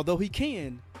 although he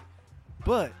can,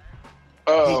 but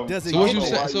he doesn't. So what you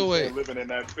say? So wait, living in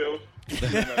that filth.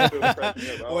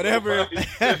 Whatever.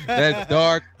 That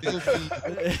dark,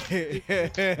 filthy.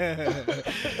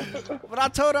 But I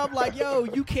told her, I'm like, yo,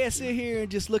 you can't sit here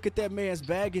and just look at that man's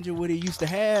baggage and what he used to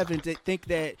have and think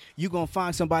that you're going to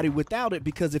find somebody without it.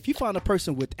 Because if you find a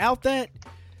person without that,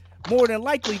 more than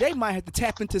likely they might have to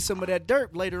tap into some of that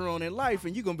dirt later on in life,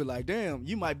 and you're going to be like, damn,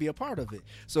 you might be a part of it.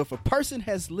 So if a person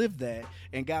has lived that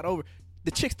and got over,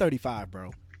 the chick's 35,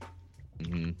 bro.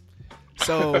 Mm-hmm.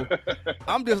 So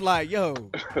I'm just like, yo,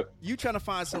 you trying to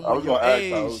find someone your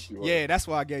age. Yeah, that's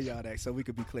why I gave y'all that, so we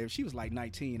could be clear. If she was like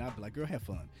 19, I'd be like, girl, have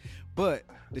fun. But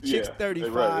the chick's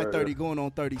 35, 30 going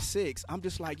on 36. I'm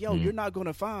just like, yo, you're not going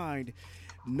to find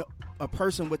a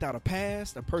person without a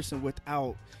past, a person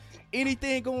without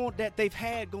anything going that they've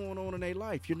had going on in their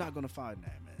life. You're not going to find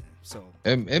that, man. So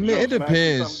it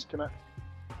depends.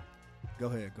 Go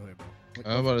ahead, bro.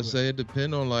 I'm about to say it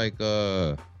depends on like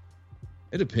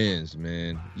it depends,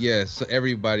 man. Yes,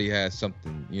 everybody has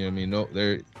something. You know what I mean?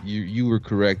 No, you were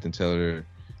correct in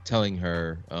telling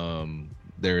her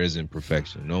there isn't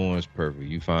perfection. No one's perfect.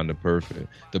 You find the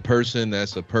person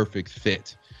that's a perfect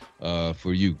fit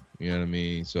for you. You know what I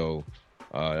mean? So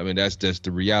I mean that's just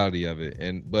the reality of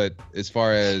it. But as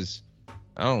far as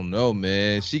I don't know,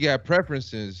 man, she got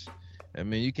preferences. I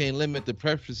mean, you can't limit the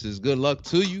preferences. Good luck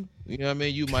to you. You know what I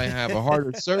mean? You might have a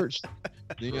harder search.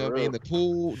 You know what I mean?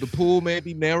 The pool may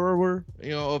be narrower,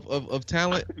 you know, of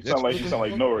talent. You sound like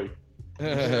Nori.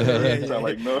 You sound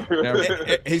like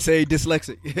Nori. He said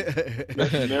dyslexic.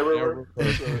 Narrower.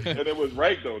 And it was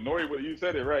right though. Nori, you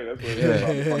said it right. That's what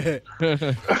it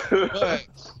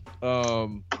is. But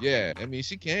yeah, I mean,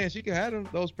 she can have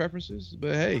those preferences,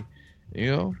 but hey, you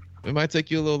know, it might take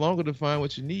you a little longer to find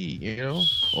what you need, you know,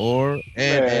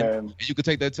 and you could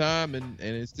take that time and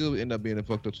it still end up being a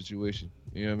fucked up situation.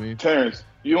 You know what I mean? Terrence,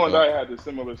 you and I had a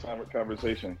similar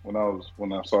conversation when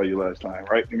I saw you last time,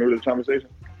 right? You remember this conversation?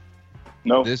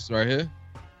 No. This right here,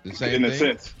 the same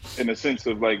thing? In the sense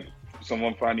of like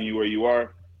someone finding you where you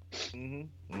are.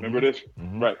 Mm-hmm. Remember this?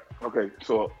 Mm-hmm. Right. Okay.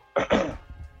 So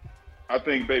I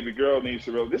think baby girl needs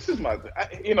to this is I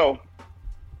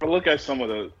look at some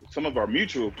of our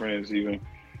mutual friends even.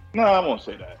 No, I won't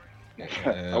say that.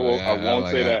 I won't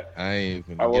say that. I ain't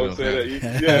even. I won't say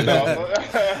that. Yeah, no.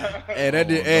 Hey, that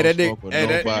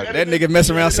nigga mess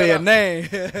around saying a name.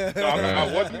 No,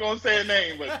 I wasn't gonna say a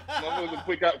name, but I'm gonna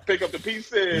pick up the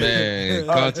pieces. Man,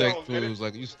 contact clues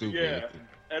like you stupid.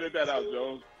 Yeah, edit that out,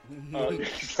 Jones.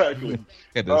 Exactly.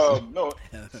 No,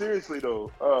 seriously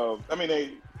though. I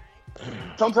mean,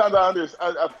 sometimes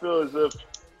I feel as if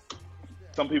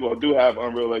some people do have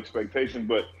unreal expectations,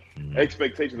 but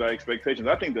expectations are expectations.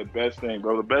 I think the best thing,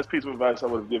 bro, the best piece of advice I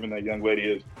would have given that young lady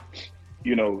is,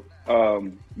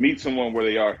 meet someone where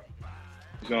they are.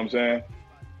 You know what I'm saying?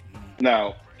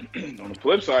 Now, on the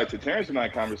flip side, to Terrence and I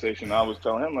conversation, I was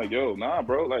telling him, like, yo, nah,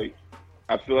 bro, like,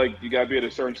 I feel like you got to be at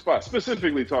a certain spot.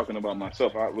 Specifically talking about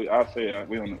myself. I'll say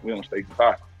we don't stay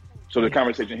high. So the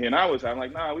conversation he and I was having,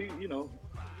 like, nah, we,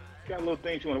 got a little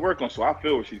things you want to work on. So I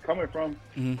feel where she's coming from,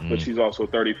 but she's also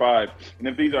 35. And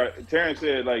if these are, Terrence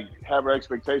said, like, have her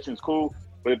expectations, cool.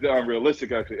 But if they're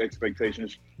unrealistic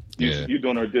expectations, you're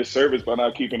doing her a disservice by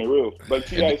not keeping it real. But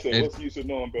T.I. said, what's the use of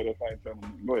knowing better if I ain't telling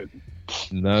them? Go ahead.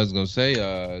 No, I was going to say,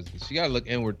 she got to look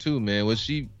inward too, man. What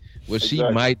she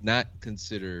might not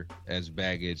consider as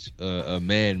baggage, a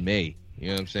man may. You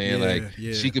know what I'm saying?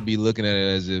 She could be looking at it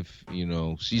as if,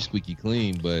 she's squeaky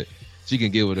clean, but she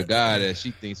can get with a guy that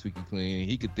she thinks squeaky clean.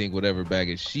 He could think whatever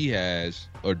baggage she has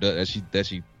or that she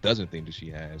doesn't think that she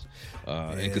has,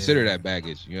 and consider that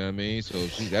baggage. You know what I mean? So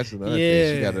that's another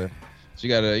thing. She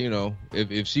gotta,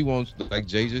 if she wants, like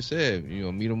Jay just said,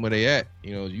 meet them where they at.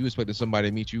 You expecting somebody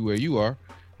to meet you where you are.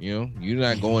 You're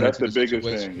not going into the biggest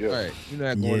situation. Thing, yeah. Right. You're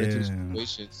not going into the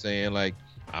situation saying like,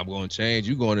 I'm going to change.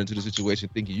 You going into the situation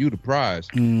thinking you the prize.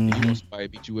 And you want somebody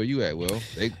to meet you where you at. Well,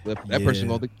 that person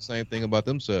gonna think the same thing about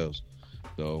themselves.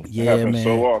 So man.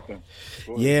 So often.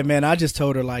 Yeah, man. I just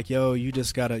told her like, yo, you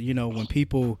just gotta, when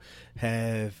people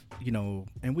have,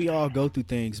 and we all go through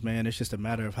things, man. It's just a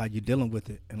matter of how you're dealing with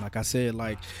it. And like I said,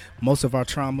 like most of our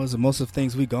traumas and most of the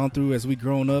things we gone through as we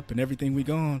grown up and everything we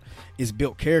gone is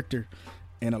built character.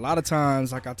 And a lot of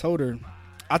times, like I told her,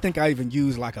 I think I even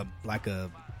use like a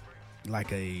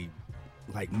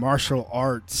martial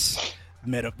arts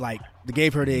like they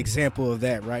gave her the example of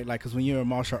that, right? Like, because when you're in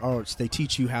martial arts, they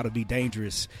teach you how to be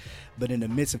dangerous, but in the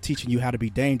midst of teaching you how to be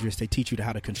dangerous, they teach you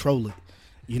how to control it.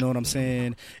 You know what I'm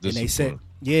saying? Discipline. And they said,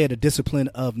 yeah, the discipline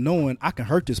of knowing I can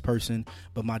hurt this person,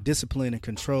 but my discipline and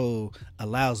control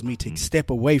allows me to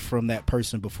step away from that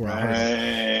person before I hurt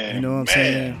them. You know what I'm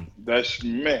saying? That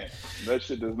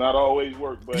shit does not always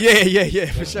work. But yeah,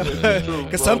 for sure.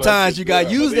 Because sometimes you got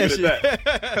to use that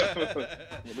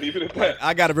shit. Leave it at that.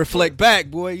 I got to reflect back,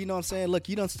 boy. You know what I'm saying? Look,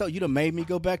 you done made me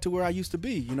go back to where I used to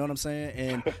be. You know what I'm saying?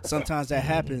 And sometimes that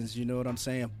happens, you know what I'm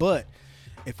saying? But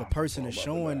if a person is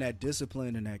showing that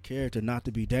discipline and that character not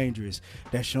to be dangerous,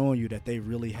 that's showing you that they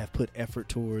really have put effort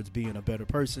towards being a better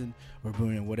person or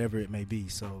doing whatever it may be.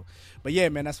 So, but yeah,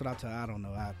 man, that's what I'm telling. I don't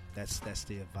know. That's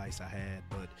the advice I had.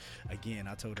 But again,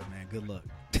 I told her, man, good luck.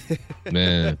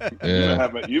 Man, yeah.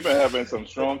 You've been having some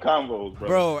strong combos,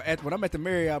 bro. When I'm at the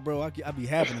Marriott, bro, I be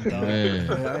having them, dog.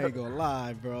 I ain't gonna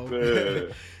lie, bro.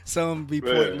 Yeah. Some be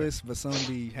pointless, but some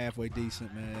be halfway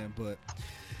decent, man. But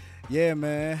yeah,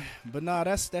 man. But nah,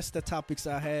 that's the topics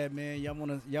I had, man.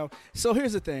 Y'all. So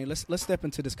here's the thing. Let's step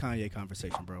into this Kanye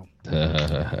conversation, bro.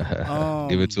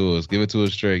 Give it to us. Give it to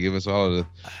us straight. Give us all the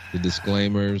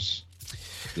disclaimers.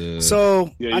 Y'all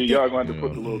going to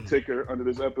put the little ticker under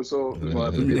this episode. It's going to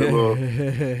have to be the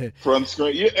little front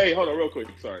screen. Yeah, hey, hold on, real quick.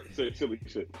 Sorry, silly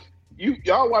shit.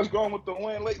 Y'all watch Gone with the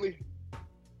Wind lately?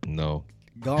 No.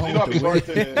 Gone you know, with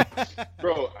the Wind.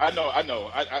 Bro, I know.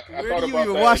 I Where thought do you about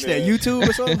even that. watch that? YouTube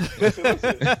or something?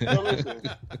 listen.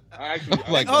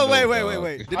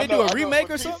 Wait. Did they do a remake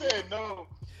or something?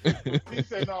 He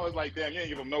said no. It's like, damn, you ain't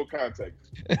give him no context.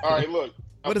 All right, look.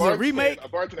 What is it, a remake? A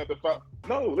bartender at the fountain.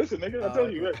 No, listen, nigga, I'll tell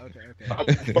you.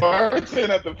 Okay. A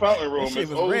bartender at the fountain room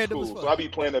is old random school. So I be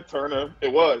playing the Turner.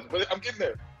 It was, but I'm getting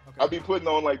there. Okay. I'll be putting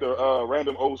on like the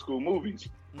random old school movies.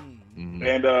 Mm-hmm.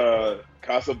 And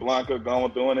Casablanca, Gone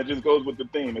with the Wind, it just goes with the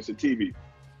theme. It's a TV.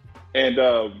 And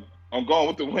on Gone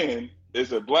with the Wind,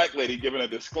 there's a black lady giving a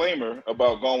disclaimer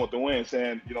about Gone with the Wind,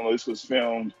 saying, you know, this was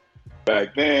filmed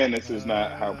back then. This is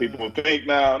not how people think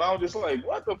now. And I was just like,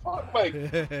 what the fuck? Like,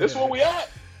 this is where we at?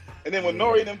 And then when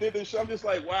Nori and them did this shit, I'm just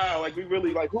like, wow, like we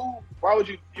really, like, why would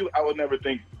you I would never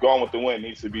think Gone with the Wind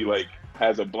needs to be like,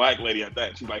 has a black lady at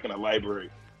that. She's like in a library.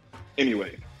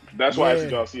 Anyway. That's why I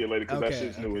said y'all see it later, because that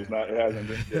shit's new. It hasn't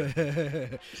been yet.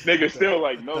 This nigga still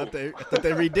like, no. I thought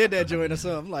they redid that joint or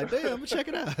something. I'm like, damn, I'm gonna check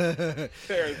it out.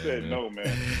 Terrence said no,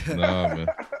 man. No,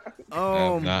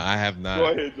 man. I have not. Go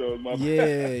ahead, Joe. My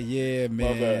bad. Yeah,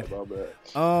 man. My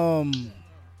bad.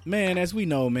 Man, as we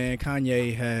know, man,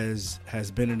 Kanye has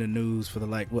been in the news for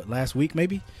last week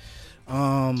maybe?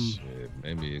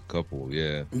 Maybe a couple,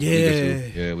 yeah.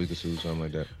 Yeah. We could sue something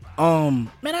like that.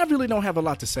 Man, I really don't have a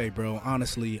lot to say, bro,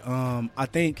 honestly. I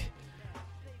think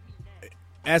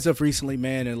as of recently,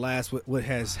 man, what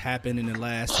has happened in the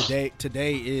last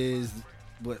today is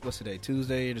what's today?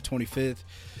 Tuesday the 25th.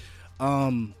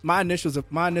 My initial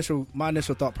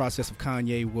thought process of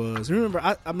Kanye was,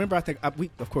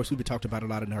 we talked about it a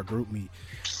lot in our group meet,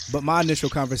 but my initial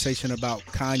conversation about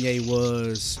Kanye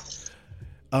was,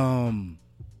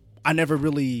 I never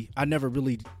really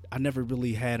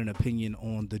had an opinion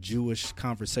on the Jewish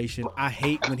conversation. I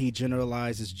hate when he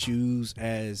generalizes Jews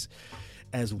as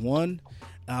one,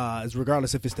 as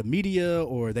regardless if it's the media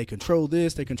or they control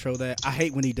this, they control that. I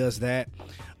hate when he does that.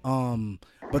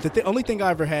 But the only thing I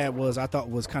ever had I thought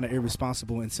was kind of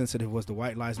irresponsible and insensitive was the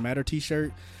White Lives Matter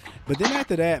t-shirt. But then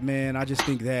after that, man, I just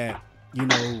think that, you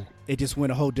know, it just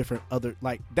went a whole different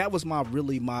that was my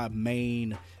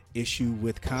main issue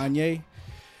with Kanye.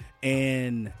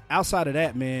 And outside of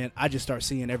that, man, I just start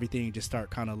seeing everything just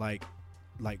start kind of like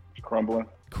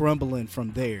crumbling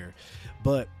from there.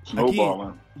 But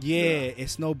snowballing. Again,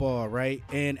 it's snowball, right?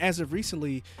 And as of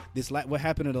recently, what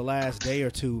happened in the last day or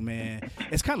two, man,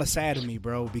 it's kind of sad to me,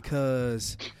 bro,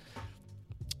 because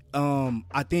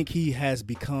I think he has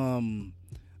become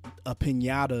a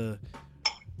piñata.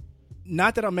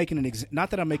 Not that I'm making an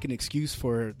excuse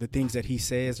for the things that he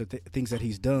says or things that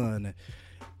he's done.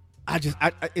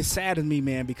 It's sad to me,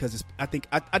 man, because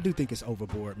I do think it's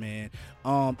overboard, man.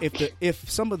 If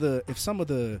some of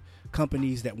the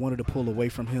companies that wanted to pull away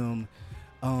from him,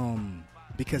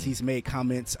 because he's made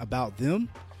comments about them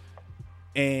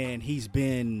and he's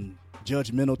been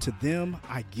judgmental to them,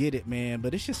 I get it, man.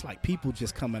 But it's just like people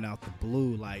just coming out the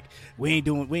blue, like we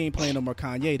ain't playing no more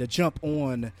Kanye, to jump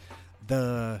on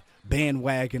the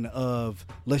bandwagon of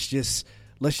let's just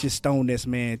stone this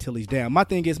man till he's down. My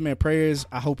thing is, man, prayers,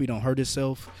 I hope he don't hurt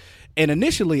himself. And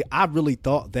initially, I really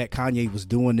thought that Kanye was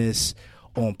doing this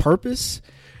on purpose.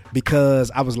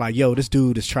 because I was like, yo, this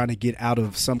dude is trying to get out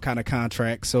of some kind of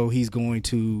contract, so he's going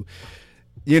to,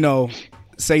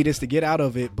 say this to get out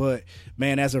of it. But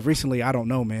man, as of recently, I don't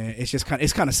know, man. It's just kind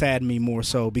of saddened me more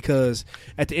so, because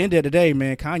at the end of the day,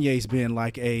 man, Kanye's been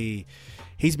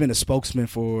he's been a spokesman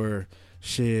for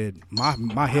shit,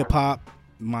 my hip hop,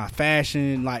 my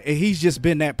fashion. Like, he's just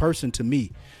been that person to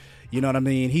me. You know what I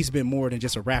mean? He's been more than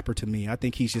just a rapper to me. I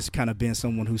think he's just kind of been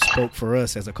someone who spoke for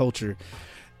us as a culture,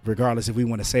 regardless if we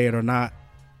want to say it or not,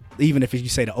 even if you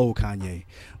say the old Kanye.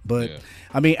 But,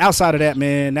 I mean, outside of that,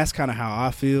 man, that's kind of how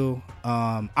I feel.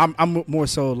 I'm more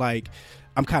so like,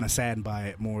 I'm kind of saddened by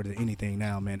it more than anything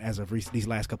now, man, as of these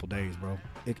last couple days, bro.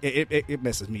 It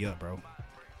messes me up, bro.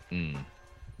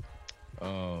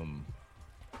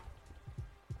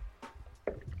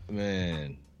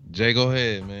 Man. Jay, go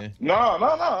ahead, man. No.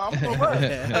 I'm so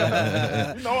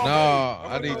bad.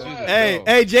 I need you to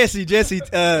Hey, Jesse,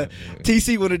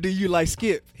 TC want to do you like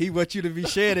Skip. He wants you to be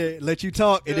shared, let you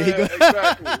talk, and then he go.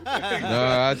 Exactly.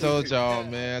 No, I told y'all,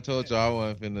 man. I told y'all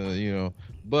I wasn't finna,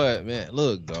 But, man,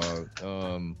 look, dog.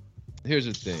 Here's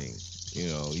the thing.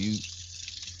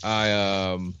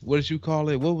 What did you call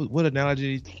it? What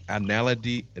analogy,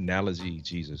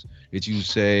 Jesus, did you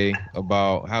say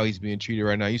about how he's being treated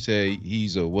right now? You say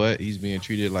he's a what? He's being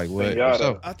treated like what?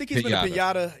 I think he's been a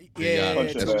pinata. Yeah,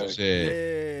 that's what you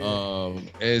said. Yeah.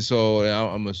 And so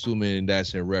I'm assuming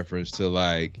that's in reference to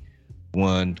like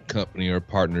one company or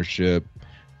partnership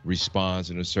responds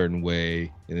in a certain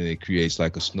way, and then it creates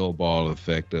like a snowball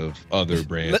effect of other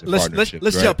brands. Let's right?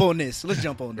 jump on this. Let's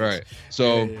jump on this. Right.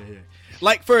 So. Yeah.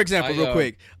 Like, for example, real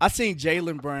quick, I seen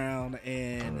Jaylen Brown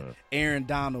and Aaron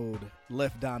Donald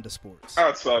left Donda Sports.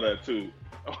 I saw that too.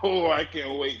 Oh, I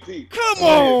can't wait, T. Come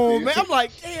on, man. I'm like,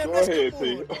 damn, that's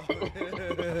T.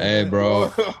 Hey,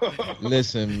 bro.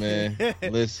 Listen, man.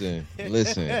 Listen.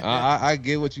 I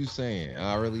get what you're saying.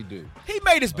 I really do. He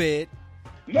made his bed.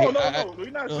 No.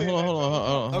 We're not saying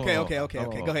hold on. Okay. Go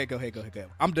ahead.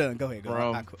 I'm done. Go ahead.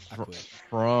 I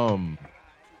quit.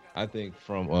 I think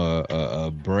from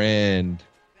a brand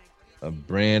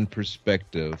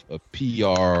perspective, a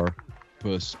PR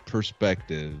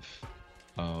perspective,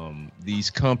 these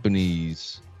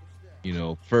companies,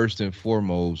 first and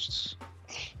foremost,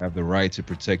 have the right to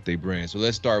protect their brand. So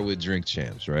let's start with Drink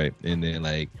Champs, right? And then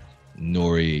like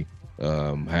Nori,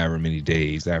 however many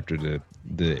days after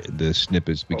the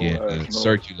snippets began to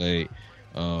circulate.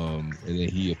 And then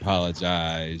he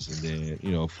apologized, and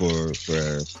then for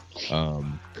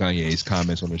Kanye's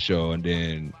comments on the show, and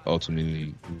then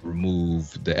ultimately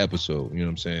removed the episode. You know what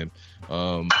I'm saying?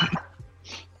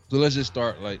 So let's just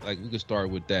start like we could start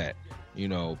with that.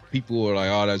 People are like,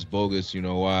 oh, that's bogus.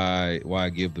 Why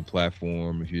give the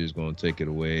platform if you're just gonna take it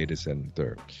away? This and the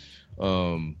third.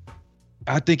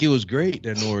 I think it was great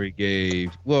that Nori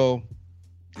gave. Well,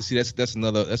 see, that's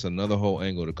another whole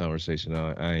angle of the conversation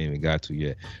I ain't even got to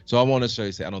yet. So I want to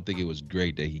say I don't think it was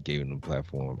great that he gave him the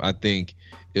platform. I think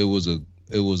it was a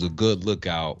good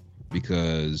lookout,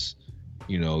 because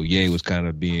Ye was kind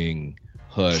of being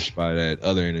hushed by that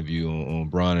other interview on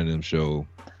Bron and them show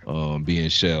being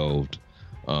shelved.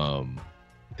 And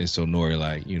so Nori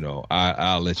like,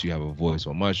 I'll let you have a voice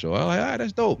on my show. I'm like, all right,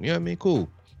 that's dope. You know what I mean? Cool.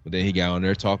 But then he got on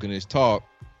there talking his talk.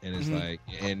 And it's like,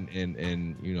 and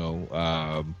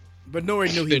but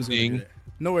Nori knew he was going to do that.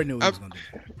 Nori knew he was going to do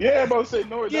that. Yeah, I'm about to say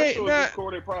Nori. That show was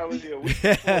recorded probably a week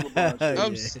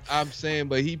before. I'm saying,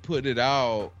 but he put it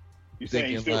out. You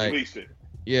saying he still released it?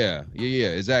 Yeah,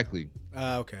 exactly.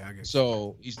 Okay, I guess.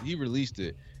 So he released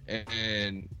it,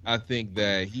 and I think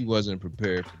that he wasn't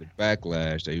prepared for the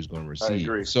backlash that he was going to receive. I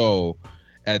agree. So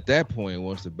at that point,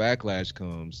 once the backlash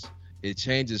comes, it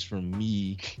changes from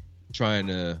me trying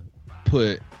to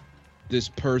put this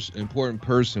important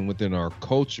person within our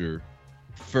culture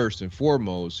first and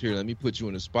foremost. Here, let me put you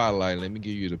in the spotlight. Let me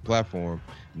give you the platform.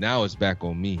 Now it's back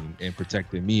on me and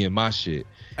protecting me and my shit.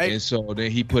 And so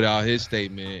then he put out his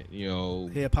statement. He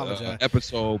apologized.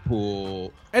 Episode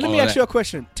pull. And let me ask you a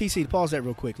question, TC. Pause that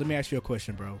real quick. Let me ask you a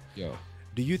question, bro. Yo,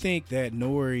 do you think that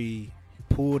Nori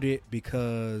pulled it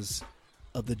because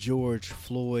of the George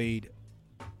Floyd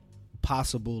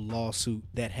possible lawsuit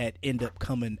that had ended up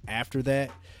coming after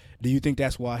that? Do you think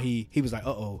that's why he was like,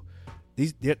 I'm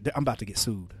about to get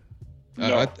sued?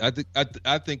 No.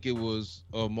 I think it was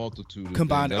a multitude of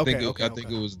combined. Things. I think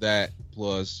it was that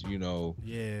plus the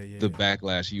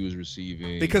backlash he was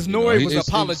receiving, because Nori was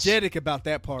apologetic about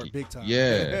that part big time.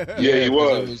 Yeah, he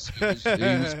was. He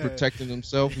was protecting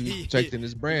himself. He was protecting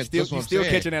his brand. He's still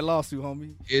catching that lawsuit,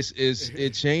 homie.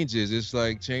 It changes. It's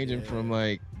like changing from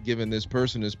like giving this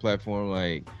person this platform,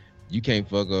 like you can't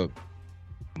fuck up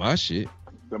my shit.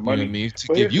 The money. You know what I mean? To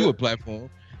give you a platform.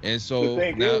 And The so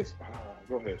thing now, is,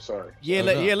 go ahead. Sorry. Yeah,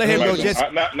 let him go, Jesse.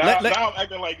 Now let- I'm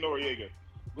acting like Noriega.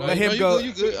 Let him go.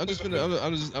 You good. I'm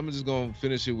just gonna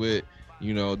finish it with,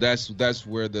 that's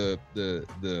where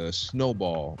the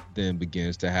snowball then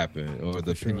begins to happen, or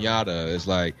the For sure. piñata is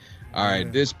like, all right,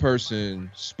 Yeah. this person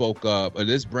spoke up, or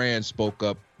this brand spoke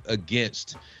up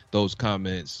against those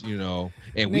comments,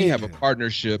 and we have a Nigga.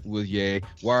 partnership with Ye.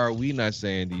 Why are we not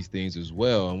saying these things as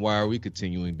well, and why are we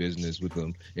continuing business with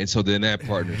them? And so then that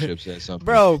partnership says something.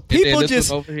 Bro, And then people this just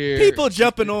one over here, people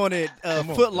jumping on it.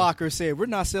 Come on, Foot Locker said we're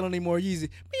not selling any more Yeezy.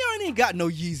 We ain't got no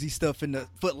Yeezy stuff in the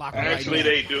Foot Locker Actually, right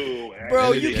now. they do. Bro,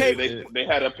 Actually, you can't- They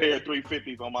had a pair of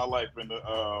 350s on my life in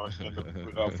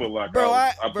the Foot Locker. Bro,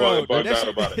 I bugged that out shit,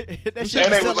 about it. that shit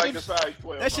And be they was selling, like the size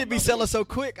 12. that shit be selling so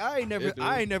quick. I ain't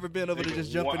never been able to Nigga,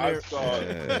 just jump in I there. saw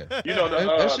it. Yeah. You know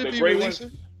That should the be gray releasing.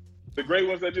 ones, the gray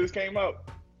ones that just came out.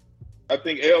 I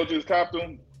think L just copped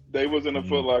them. They was in the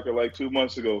Foot Locker like 2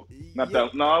 months ago. Not Yeah.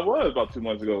 that. No, it was about 2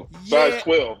 months ago. Yeah. Size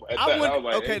 12. At that, I was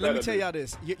like, okay, ain't let me that tell a- y'all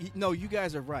this. No, you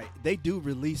guys are right. They do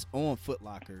release on Foot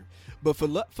Locker, but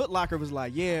Foot Locker was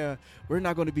like, yeah, we're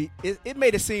not going to be. It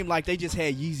made it seem like they just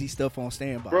had Yeezy stuff on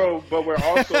standby. Bro, but we're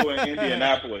also in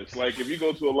Indianapolis. Like, if you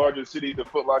go to a larger city, the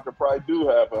Foot Locker probably do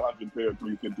have 100 pair of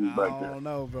 350s I back there. don't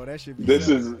know, bro. That should be. This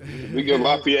is something. we get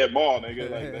Lafayette Mall,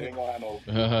 nigga. Like, they ain't gonna have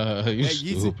no. You Hey,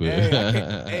 Yeezy, stupid.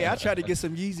 hey, I tried to get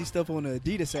some Yeezy stuff on the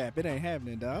Adidas app. It ain't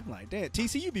happening, dog. I'm like, damn,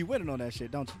 TC, you be winning on that shit,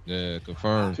 don't you? Yeah,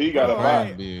 confirmed. He got a Bro, buy.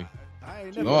 I- Be- I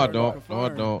ain't never No, I heard don't. of No, I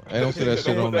confirmed. don't. I don't say that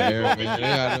shit on the air, man. They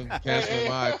got to cancel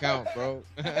my account, bro.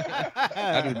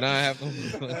 I do not have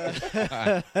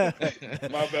them.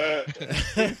 My bad.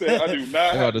 He said, I do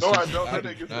not. No, Have, no, I I don't. That do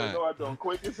nigga said, not. no, I don't.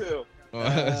 Quick as hell.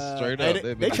 Straight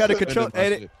Hey, up. they try to control. my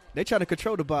Hey, shit. they try to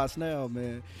control the bots now,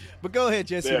 man. But go ahead,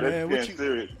 Jesse, Yeah, man. that's What getting you?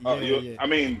 serious. Yeah. I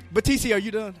mean, But TC, are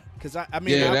you done? Because I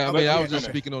mean, Yeah, I was yeah. just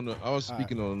speaking on the. I was All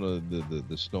speaking on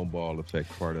the snowball effect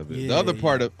part of it. Yeah, the other yeah.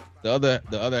 part of the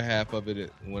other half of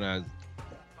it, when I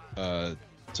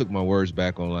took my words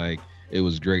back on, like, it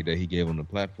was great that he gave him the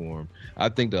platform. I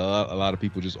think that a lot of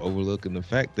people just overlooking the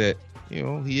fact that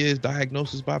he is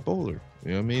diagnosed as bipolar. You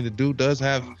know what I mean? The dude does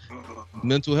have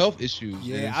mental health issues.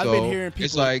 Yeah, and I've so been hearing people.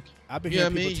 It's like, I've been you know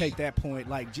hearing what I people mean? take that point,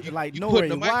 like you no putting way.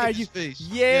 the mic Why in are his you? face.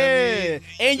 Yeah, You know what I mean?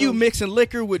 and you So- mixing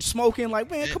liquor with smoking.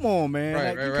 Like, man, come on, man. Right,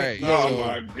 Like, you right, can't- right. oh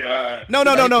my god. No,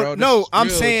 Like, bro, no. this is I'm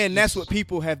real. saying that's This- what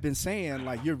people have been saying.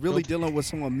 Like, you're really Okay. dealing with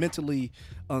someone mentally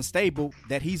unstable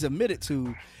that he's admitted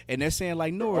to, and they're saying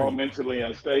like, All no. mentally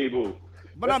unstable.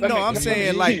 But I'm Let me-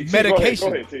 saying T, like T, medication.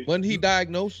 Go ahead, T. Wasn't he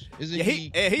diagnosed? Isn't Yeah,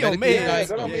 he? he on medically meds. Yeah, that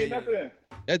don't diagnosed? mean nothing.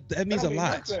 That means a That don't mean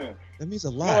lot. nothing. That means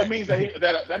a No, lot. it means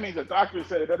that means the doctor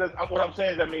said it. What I'm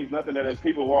saying is that means nothing. That there's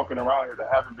people walking around here that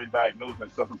haven't been diagnosed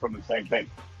and suffering from the same thing.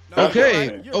 No,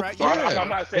 Okay, you're right. So You're right. Yeah. I'm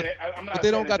not saying it. I'm not But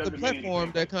they don't saying got it the doesn't mean platform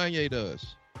anything. that Kanye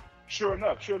does. Sure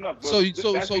enough. But So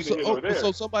that's neither here nor there.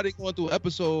 so somebody going through an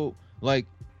episode like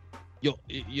your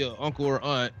uncle or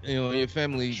aunt, your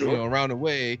family, Sure. around the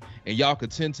way, and y'all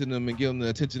could tend to them and give them the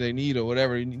attention they need or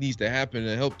whatever needs to happen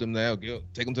and help them now,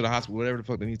 take them to the hospital, whatever the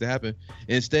fuck that needs to happen.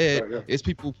 Instead, Right, yeah. it's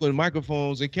people putting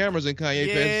microphones and cameras in Kanye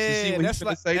face to see Yeah, what that's he's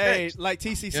like, gonna say hey, next. like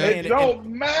TC Yeah. saying It it. don't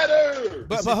matter.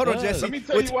 But hold on, does. Jesse. Let me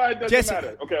tell you why it doesn't Jesse,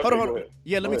 matter. Okay, hold on. go ahead.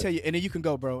 Yeah, let Go me ahead. tell you, and then you can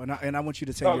go, bro. And I want you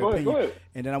to tell No, your go ahead, opinion, go ahead.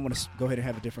 and then I want to go ahead and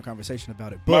have a different conversation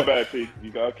about it. My But bad, T.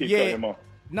 You gotta keep Yeah. cutting him off.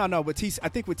 no. But TC, I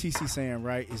think what TC saying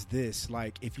right is this: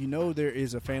 like, if you know there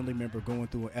is a family member going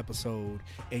through an episode,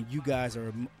 and you guys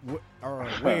are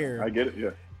aware, I get it. Yeah.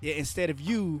 yeah, instead of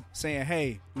you saying,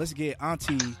 "Hey, let's get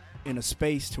Auntie in a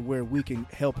space to where we can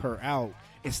help her out,"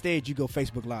 instead you go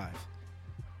Facebook Live.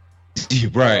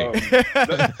 Right.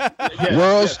 Yes,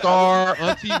 World yes, star,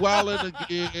 Auntie Wallet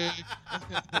again.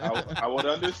 I would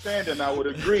understand and I would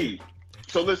agree.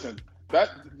 So listen, that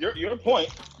your point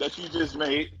that you just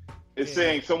made is Yeah.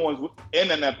 saying someone's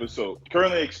in an episode,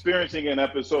 currently experiencing an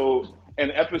episode.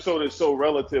 An episode is so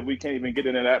relative, we can't even get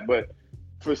into that. But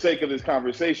for sake of this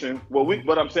conversation,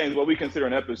 what I'm saying is what we consider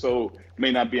an episode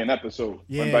may not be an episode,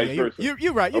 Yeah, and vice yeah, versa.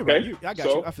 you're right. You're Okay, right. I got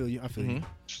so- you. I feel you. Mhm.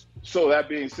 So that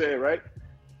being said, right?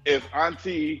 If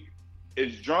Auntie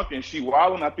is drunk and she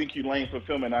wilding, I think you lame for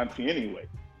filming Auntie anyway,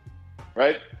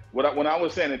 right? When I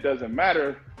was saying it doesn't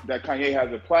matter that Kanye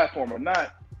has a platform or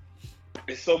not,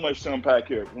 it's so much to unpack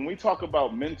here. When we talk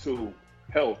about mental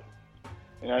health,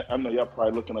 and I know y'all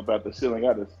probably looking up at the ceiling.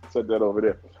 I just said that over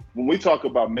there. When we talk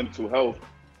about mental health,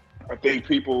 I think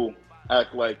people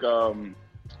act like, how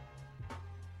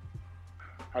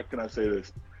can I say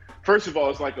this? First of all,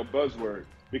 it's like a buzzword.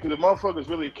 Because if motherfuckers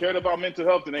really cared about mental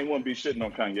health, then they wouldn't be shitting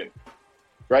on Kanye,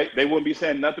 right? They wouldn't be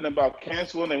saying nothing about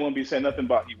canceling. They wouldn't be saying nothing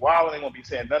about he wilding. They wouldn't be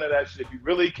saying none of that shit. If you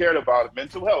really cared about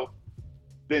mental health,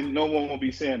 then no one will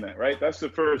be saying that, right? That's the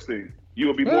first thing. You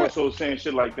will be more so saying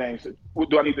shit like, dang,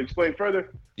 do I need to explain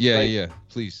further? Yeah,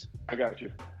 please. I got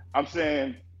you. I'm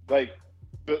saying, like,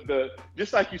 the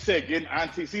just like you said, getting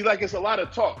auntie. See, like, it's a lot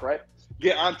of talk, right?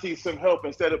 Get auntie some help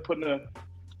instead of putting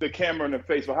the camera in the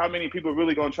face. But how many people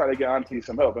really gonna try to get auntie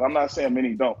some help? And I'm not saying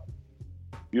many don't.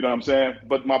 You know what I'm saying?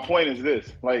 But my point is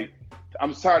this: like,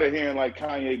 I'm tired of hearing like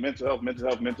Kanye mental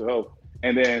health,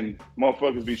 and then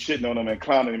motherfuckers be shitting on him and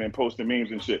clowning him and posting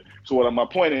memes and shit. So my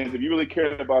point is, if you really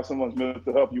care about someone's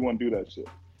mental health, you wouldn't do that shit.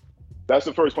 That's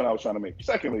the first point I was trying to make.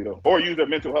 Secondly, though, or use their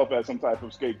mental health as some type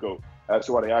of scapegoat as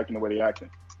to why they acting the way they acting.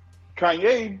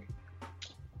 Kanye,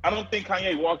 I don't think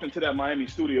Kanye walked into that Miami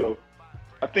studio.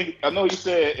 I know he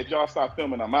said, if y'all stop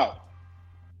filming, I'm out.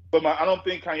 But I don't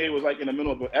think Kanye was like in the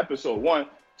middle of an episode. 1,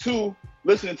 2,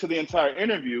 listening to the entire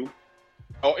interview,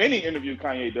 or any interview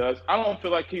Kanye does, I don't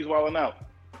feel like he's wilding out.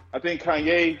 I think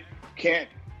Kanye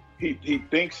he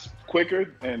thinks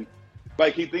quicker, and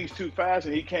like he thinks too fast,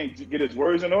 and he can't get his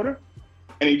words in order.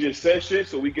 And he just says shit,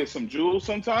 so we get some jewels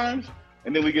sometimes,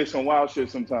 and then we get some wild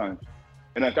shit sometimes.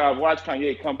 And like I've watched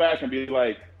Kanye come back and be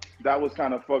like, that was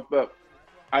kind of fucked up.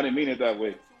 I didn't mean it that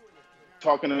way.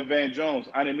 Talking to Van Jones,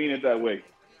 I didn't mean it that way.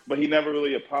 But he never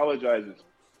really apologizes.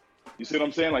 You see what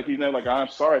I'm saying? Like, he's never like, I'm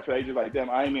sorry for that. He's just like,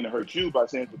 damn, I didn't mean to hurt you by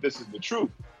saying, but this is the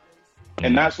truth.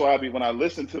 And that's why when I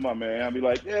listen to my man, I'll be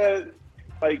like, yeah,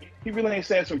 like, he really ain't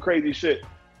saying some crazy shit.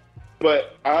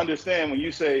 But I understand when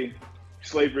you say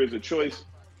slavery is a choice,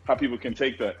 how people can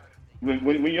take that. When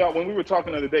we were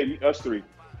talking the other day, us three,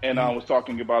 and I was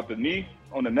talking about the knee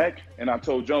on the neck, and I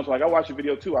told Jones, like, I watched the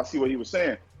video too, I see what he was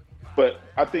saying. But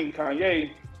I think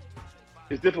Kanye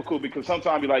is difficult because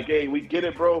sometimes you're like, hey, we get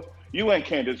it, bro. You ain't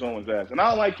Candace Owens' ass. And I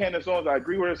don't like Candace Owens. I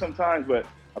agree with her sometimes, but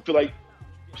I feel like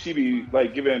she be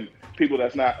like giving people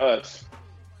that's not us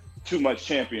too much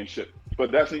championship.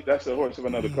 But that's a horse of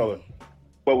another color.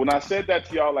 But when I said that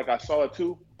to y'all, like I saw it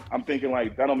too, I'm thinking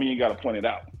like, that don't mean you got to point it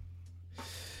out.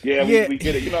 Yeah, we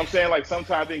get it. You know what I'm saying? Like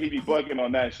sometimes I think he be bugging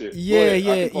on that shit.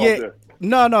 Yeah.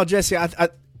 No, Jesse.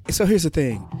 So here's the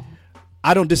thing.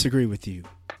 I don't disagree with you.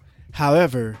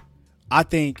 However, I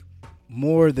think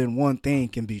more than one thing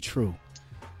can be true.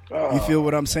 You feel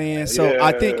what I'm saying? So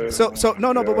I think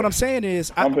but what I'm saying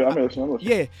is I'm listening.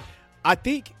 Yeah. I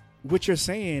think what you're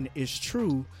saying is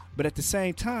true, but at the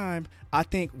same time, I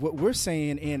think what we're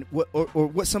saying and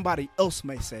what somebody else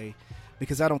may say,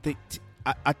 because I don't think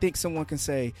I think someone can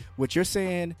say what you're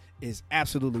saying is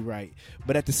absolutely right,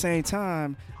 but at the same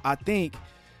time, I think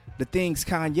the things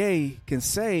Kanye can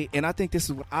say, and I think this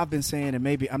is what I've been saying, and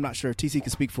maybe I'm not sure if TC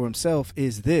can speak for himself,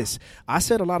 is this. I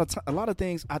said a lot of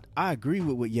things I agree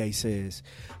with what Ye says,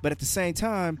 but at the same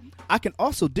time, I can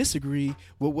also disagree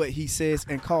with what he says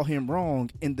and call him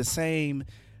wrong in the same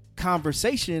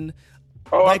conversation.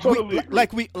 Oh, like I totally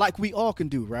agree. like we all can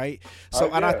do, right?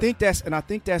 So I think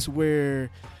that's where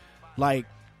like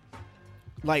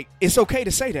it's okay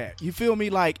to say that. You feel me?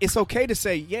 Like it's okay to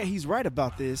say, yeah, he's right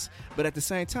about this, but at the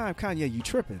same time, Kanye, you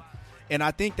tripping. And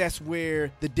I think that's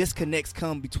where the disconnects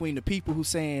come between the people who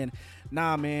saying,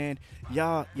 nah, man,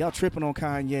 y'all tripping on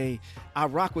Kanye. I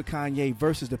rock with Kanye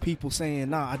versus the people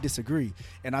saying, nah, I disagree.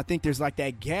 And I think there's like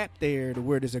that gap there to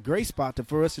where there's a gray spot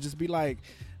for us to just be like,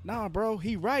 nah, bro,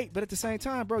 he right, but at the same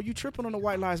time, bro, you tripping on the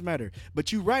White Lives Matter,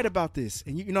 but you right about this,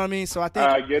 and you know what I mean. So I think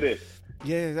I get it.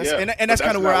 Yeah, and that's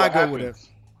kind of where I go with it.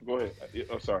 Go ahead.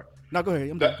 Oh, sorry. No, go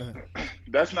ahead. Go ahead.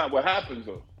 That's not what happens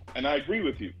though, and I agree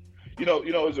with you. You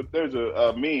know, there's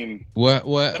a meme.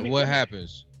 What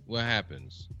happens? What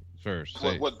happens first?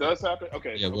 What does happen?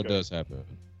 Okay. Yeah, what does happen?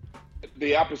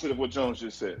 The opposite of what Jones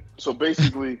just said. So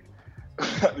basically,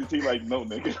 he like no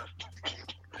nigga.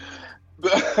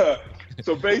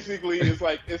 So basically, it's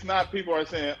like it's not people are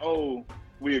saying, "Oh,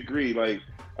 we agree." Like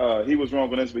he was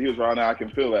wrong on this, but he was wrong. Now I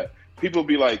can feel that. People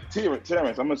be like, Terrence, I'm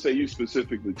gonna say you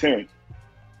specifically, Terrence.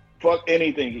 Fuck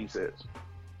anything he says.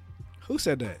 Who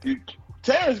said that?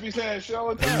 Terrence be saying shit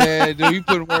all the time. Man, dude, you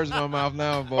putting words in my mouth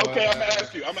now, boy. Okay, I'm gonna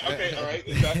ask you. Okay, all right.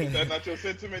 Is that not your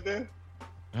sentiment then?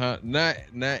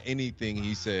 Not anything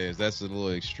he says. That's a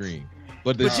little extreme.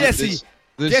 But Jesse,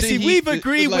 we've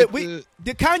agreed with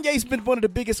Kanye's been one of the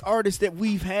biggest artists that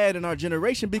we've had in our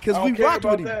generation because we rocked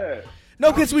with him. That.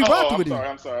 No, because we rocked with him.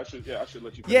 I'm sorry. I should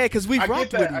let you. Yeah, because we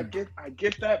rocked with him. I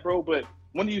get that, bro. But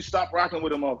when do you stop rocking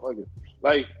with him, motherfucker?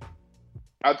 Like,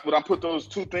 when I put those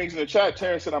two things in the chat,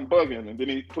 Terrence said I'm bugging, and then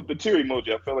he put the tear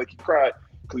emoji. I felt like he cried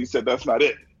because he said that's not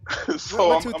it. So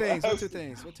what two things? What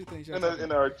two things?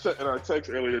 In our text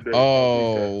earlier today.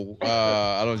 Oh,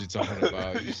 I know what you're talking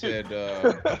about. You said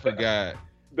I forgot.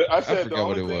 I said the forgot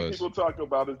what only it thing was. people talk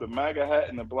about is the MAGA hat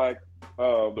and the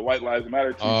White Lives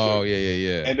Matter T-shirt. Oh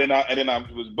yeah. And then I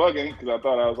was bugging because I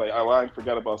thought I was like, oh, I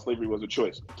forgot about slavery was a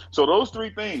choice. So those three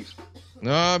things.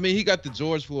 No, I mean he got the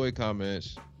George Floyd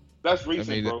comments. That's recent,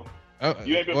 I mean, bro.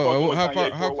 You ain't been fucking with how Kanye far?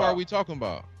 for a How far while. are we talking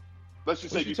about? Let's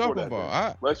just say What you before talking that.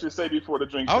 about? Let's just say before the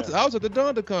drink. I was at the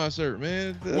Donda concert,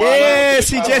 man. Yeah,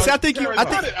 see, Jesse, I think Terrence,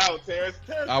 cut it out, Terrence.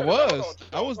 I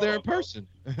was there in person.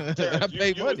 I Terrence,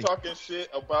 paid you were money. talking shit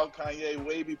about Kanye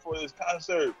way before this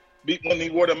concert. When he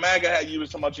wore the MAGA hat, you was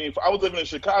talking about Gene. I was living in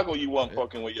Chicago. You weren't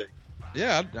fucking with Ye.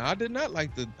 Yeah, I didn't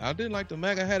like the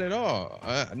MAGA hat at all.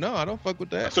 No, I don't fuck with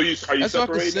that. So are you That's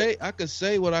what separated? I could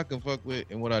say what I can fuck with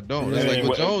and what I don't. Yeah. That's like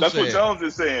what Jones That's said. what Jones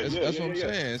is saying. That's what I'm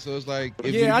saying. So it's like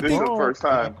if Yeah, I you This is think- the wrong, first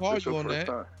time. I called This you the on first that,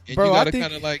 time. and Bro, you I gotta think-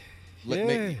 kind of like Yeah.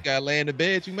 you gotta lay in the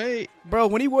bed you made. Bro,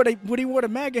 when he wore the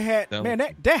MAGA hat, Dumb. man,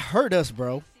 that hurt us,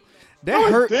 bro. That No,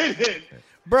 it hurt, didn't.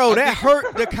 bro. That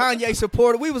hurt the Kanye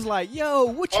supporter. We was like, yo,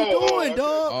 what you doing, okay.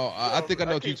 dog? Oh, I think I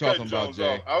know what you're keep cutting talking about, Jones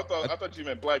Jay. off. I thought you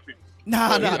meant black people.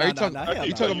 Nah, Are nah, you nah, talking, nah, you hell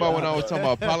talking nah. about when I was talking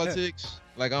about politics?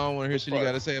 Like I don't want to hear shit you part?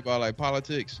 got to say about like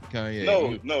politics, Kanye.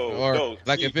 No, or no.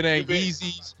 like See, if it ain't you been-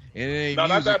 Yeezys and it ain't No,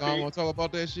 not music, that I don't big. want to talk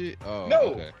about that shit. Oh, No,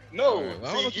 okay. no. All right. Well, I don't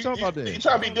know what See, you talking about you then.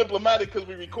 try to be diplomatic because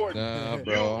we recording. Nah,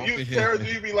 bro. You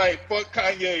Terrence, you be like, fuck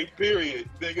Kanye, period.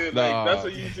 Nigga, Nah. like, that's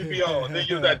what you should be on. Then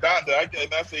you're that Donda.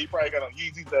 I say he probably got on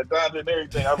Yeezys, that Donda and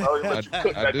everything. I already let you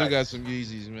cook I that do night. got some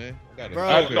Yeezys, man. I got it. Bro.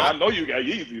 I know you got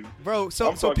Yeezys. Bro, I'm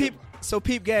talking- so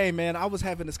peep game, man. I was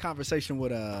having this conversation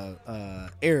with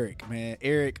Eric, man.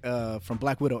 Eric from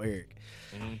Black Widow, Eric.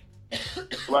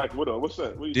 Black Widow, what's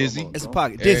that? What you Dizzy? talking about, It's a bro?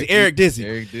 podcast. Dizzy, Eric Dizzy.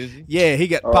 Eric Dizzy. Yeah, he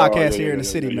got Oh, podcast yeah, here in yeah, the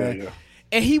city, yeah, man. yeah.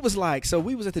 And he was like, so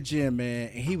we was at the gym, man,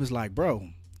 and he was like, bro,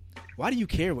 why do you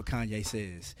care what Kanye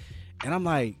says? And I'm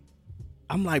like,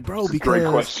 bro, That's a great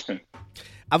because question.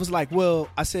 I was like, well,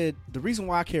 I said the reason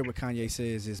why I care what Kanye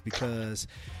says is because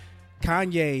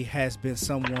Kanye has been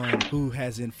someone who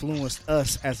has influenced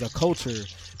us as a culture,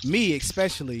 me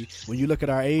especially. When you look at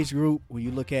our age group, when you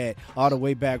look at all the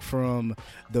way back from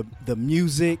the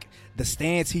music, the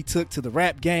stance he took to the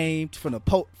rap game, from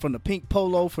the pink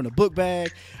polo, from the book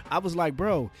bag, I was like,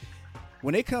 bro,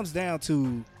 when it comes down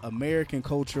to American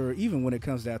culture, even when it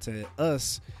comes down to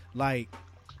us, like,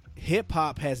 hip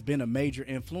hop has been a major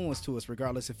influence to us,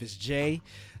 regardless if it's Jay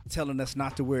telling us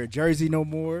not to wear a jersey no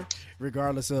more,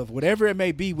 regardless of whatever it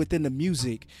may be within the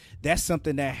music. That's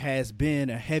something that has been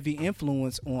a heavy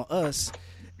influence on us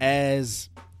as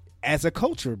a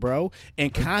culture, bro.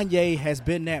 And Kanye has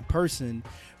been that person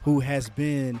who has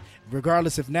been,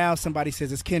 regardless if now somebody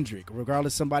says it's Kendrick,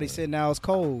 regardless somebody said now it's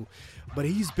Cole, but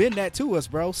he's been that to us,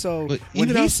 bro. So But when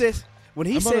even he else-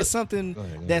 says something Go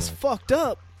ahead. that's fucked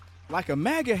up, like a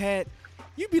MAGA hat,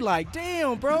 you be like,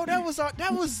 damn, bro,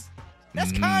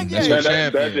 that's Kanye. That's That your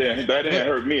champion. didn't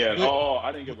hurt me at But- all.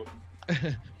 I didn't give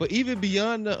a. But even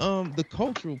beyond the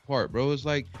cultural part, bro, it's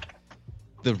like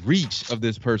the reach of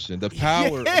this person, the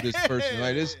power of this person.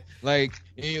 Like this, like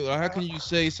how can you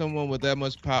say someone with that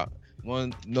much power?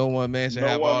 No one man should No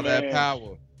have one all that man.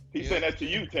 power. He's Yeah. saying that to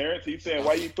you, Terrence. He's saying,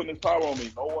 why you putting this power on me?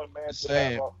 No one man should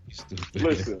Saying, have all. you stupid.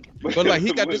 Listen. But like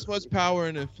he got this Listen. much power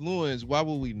and influence. Why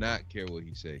would we not care what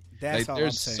he say? That's Like, all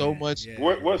there's I'm saying. so much- Yeah.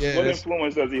 What Yeah, that's-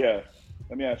 influence does he have?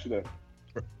 Let me ask you that.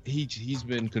 He's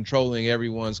been controlling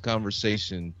everyone's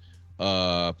conversation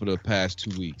for the past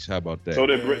 2 weeks. How about that? So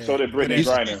did Brittany He's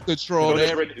Griner. controlled So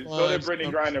did Brittany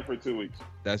everyone's Griner for 2 weeks.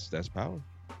 That's power.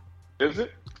 Is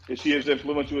it? Is she as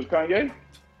influential as Kanye?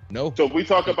 No. So we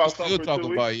talk about We something still for talk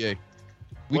 2 about weeks. Ye.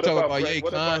 We What talk about about Brett- Ye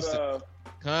what about,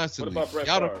 constantly. what about Brett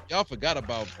Y'all Favre? y'all forgot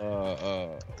about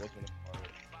what's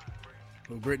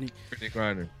Who, Brittany? Brittany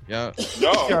Griner. Y'all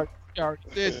Y'all. you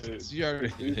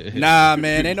already Nah,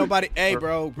 man, ain't nobody. Hey,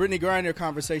 bro, Brittany Griner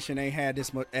conversation ain't had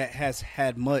this much. Has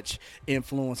had much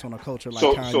influence on a culture like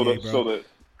Kanye, bro.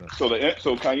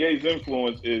 So Kanye's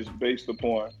influence is based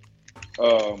upon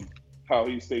how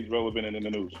he stays relevant and in the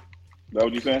news. Is that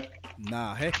what you saying?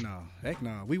 Nah, heck no.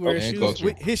 We wear Okay, shoes.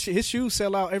 culture. His shoes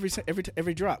sell out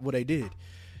every drop. What they did.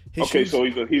 His Okay, shoes,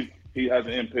 so he has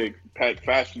an impact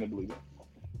fashionably. Then.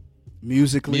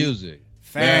 musically, music.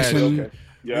 fashion. Okay.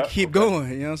 Yeah. We keep okay. going.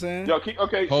 You know what I'm saying? Yo,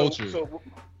 okay. Culture. So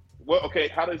what? Okay.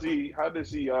 How does he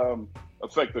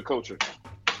affect the culture?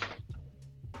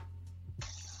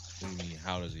 What do you mean,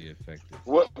 how does he affect it?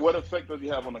 What effect does he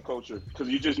have on the culture? Because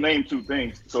you just named two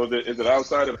things. So is it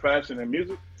outside of fashion and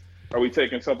music? Are we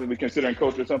taking something we considering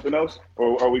culture something else,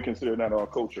 or are we considering that our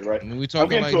culture? Right. I mean, we talking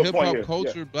getting like to a hip point hop here.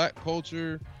 culture, black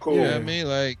culture. Cool. You know what I mean?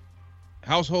 Like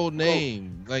household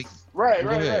name. Like Right. Go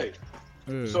Right. ahead.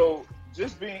 Right. Yeah. So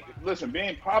just being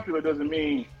popular doesn't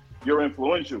mean you're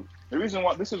influential. The reason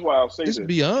why this is why I'll say It's this.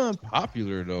 beyond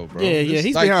popular though, bro. Yeah, It's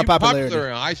he's like beyond you popularity. popular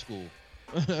in high school.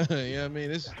 You know what I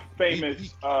mean? It's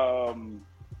Famous.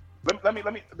 Let me.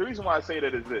 The reason why I say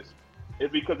that is this: is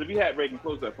because if he had Reagan,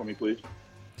 close that for me, please.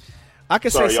 I can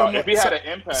Sorry, say y'all. something. If he had an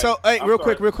impact. So, hey, I'm real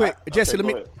sorry. quick, Jesse. Okay, Let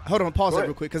me go ahead. hold on, pause Go that ahead.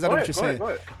 real quick because I know Go what you're ahead,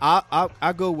 saying. go ahead.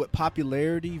 I go with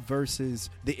popularity versus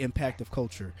the impact of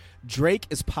culture. Drake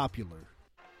is popular.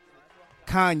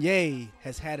 Kanye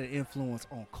has had an influence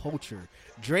on culture.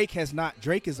 Drake has not.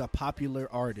 Drake is a popular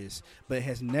artist, but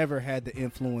has never had the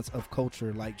influence of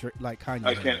culture like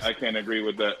Kanye. I can't agree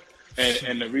with that.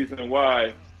 And the reason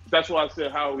why, that's why I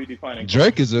said how are we defining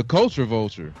Drake is a culture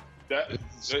vulture. that,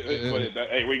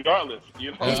 hey, regardless,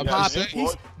 you know, He's that's pop-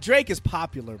 influence. Drake is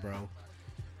popular, bro.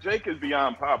 Drake is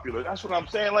beyond popular. That's what I'm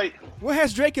saying. Like, What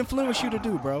has Drake influenced you to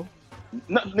do, bro?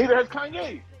 neither has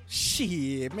Kanye.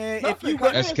 Shit, man. If Nothing. you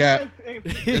Kanye That's is cap. saying-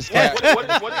 That's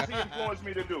cap. What does he influence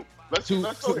me to do? Let's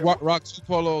go here. rock two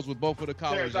polos with both of the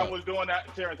collars Terrence, I up. was doing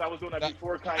that. Terrence, I was doing that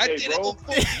before I Kanye, did it bro.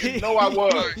 before. You know I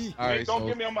was. All right, Don't so-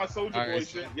 get me on my Soulja all Boy right,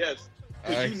 shit. so- Yes, all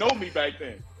because right, you know me back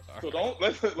then. So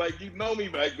let's you know me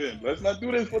back then. Let's not do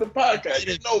this for the podcast.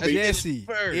 You know me. Jesse,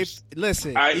 first.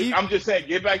 listen, I'm just saying,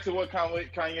 get back to what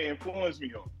Kanye influenced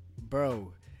me on.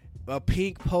 bro, a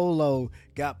pink polo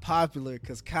got popular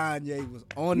because Kanye was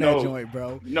on that joint,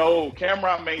 bro. No,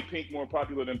 Cameron made Pink more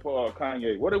popular than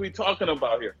Kanye. What are we talking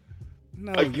about here?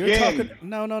 No, Again. you're talking.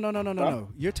 No. Huh?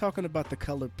 You're talking about the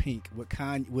color pink with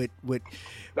Kanye. With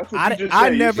That's what I- you just I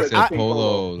said. You never- said I- Pink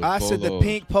polo. I said the polo.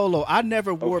 pink polo. I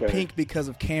never wore Okay. pink because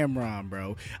of Cameron,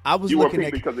 bro. I was You were looking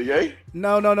Pink at. because of Ye?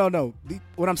 No.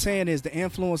 What I'm saying is the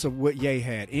influence of what Ye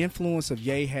had. Influence of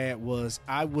Ye had was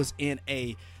I was in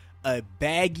a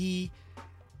baggy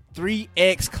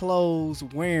 3X clothes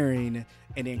wearing,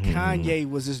 and then Kanye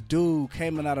was this dude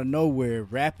coming out of nowhere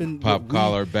rapping Pop with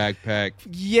collar backpack.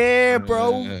 Yeah,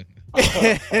 bro.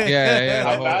 Yeah.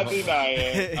 I'm not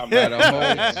denying. I'm Had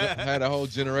not had a whole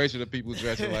generation of people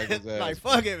dressing like his ass. Like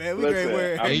fuck it, man. We Listen, great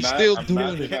wear. And he's I'm still not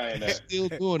doing denying it. that. He's still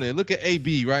doing it. Look at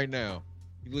AB right now.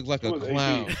 He looks like a Who is AB?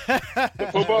 clown. The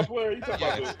football player? You talking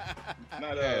Yes. about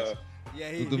not Yes.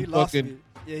 Yeah, With he them lost fucking- me.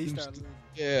 Yeah, he started.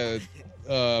 Yeah,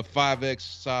 5X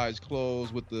size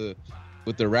clothes with the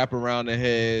wrap around the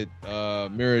head,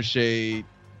 mirror shade,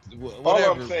 whatever.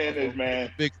 All I'm saying is,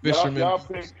 man, Big fisherman.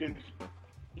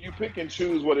 you pick and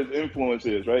choose what his influence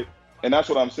is, right? And that's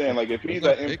what I'm saying. Like, if he's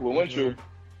that influential,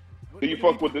 do you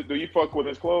fuck with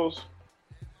his clothes?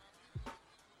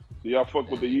 Do y'all fuck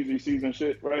with the Yeezy season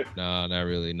shit, right? Nah, not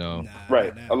really. No.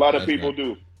 Right. A lot of That's people not-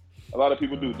 do. A lot of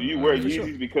people do. Do you wear For sure.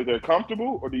 Yeezys because they're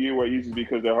comfortable, or do you wear Yeezys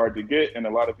because they're hard to get and a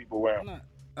lot of people wear them?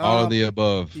 All of the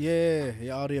above. Yeah,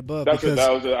 all the above. That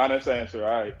was an honest answer. All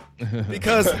right.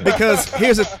 because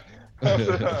here's a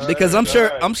because I'm sure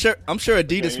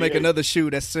Adidas Yeah, make yeah. another shoe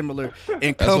that's similar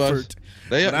in That's what comfort.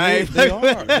 They But I are. ain't- They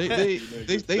are.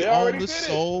 They They own already the did it.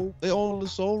 soul. They own the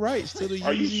soul rights to the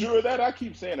Are you Yeezy. sure of that? I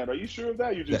keep saying that. Are you sure of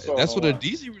that? You just saw That's it what online.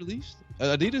 Adidas released.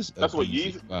 Adidas. That's what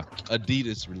Adidas.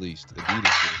 Adidas released.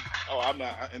 Adidas. Oh, I'm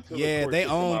not. Until the Yeah, court they kicks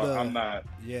them own out, the- I'm not.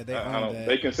 Yeah, they I own don't. that.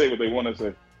 They can say what they want to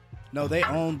say. No, they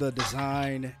own the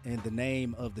design and the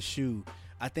name of the shoe.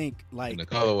 I think like And the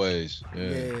colorways.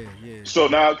 Yeah. yeah.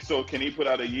 So can he put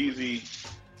out a Yeezy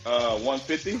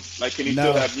 150? Like, can he No.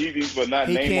 still have Yeezys but not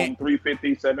He name can't. them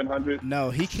 350, 700? No,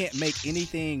 he can't make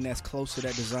anything that's close to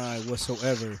that design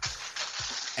whatsoever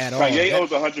at all. Kanye That-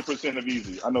 owns 100% of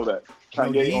Yeezy. I know that. no,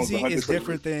 Kanye owns Yeezy 100%. is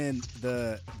different than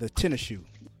the tennis shoe.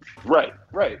 Right.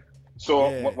 So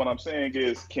Yeah. what I'm saying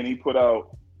is, can he put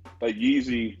out a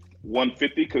Yeezy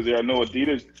 150? Because there are no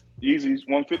Adidas Yeezys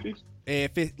 150s.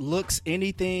 If it looks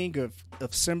anything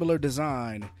of similar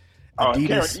design, Karen,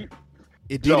 Adidas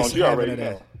Jones, you have it already at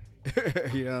know.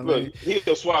 that. You know what I mean? Look,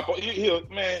 he'll swap.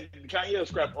 Kanye will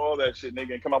scrap all that shit,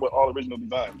 nigga, and come out with all original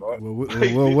designs, bro.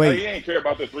 We'll wait. He ain't care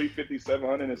about the 350,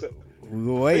 700. And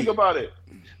We'll wait. think about it.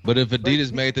 But if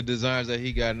Adidas made the designs that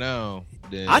he got now,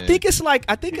 then I think it's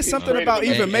something He about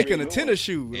made even it making a doing. tennis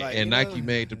shoe. and Like, you Nike know?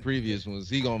 made the previous ones,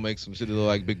 he gonna make some shit that look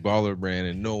like Big Baller Brand,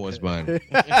 and no one's buying it.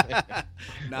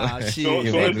 Nah, So- shit. So Yeah,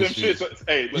 it's man, them this shit. So,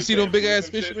 hey, You look, see them man, big ass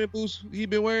them shit- fisherman boots he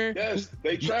been wearing? Yes,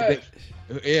 they You- trash.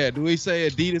 Yeah, do we say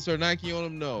Adidas or Nike on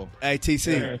them? No. Hey,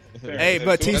 TC. Terrence, Hey, as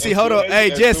but soon- TC, as hold soon on. as-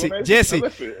 Hey, as Jesse, soon as- Jesse,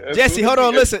 listen, as Jesse, soon hold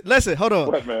as- on. Listen, hold on.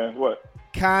 What, man? What?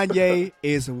 Kanye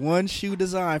is one shoe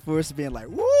design for us being like,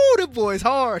 woo, the boy's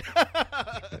hard.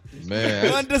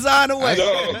 Man. One design away.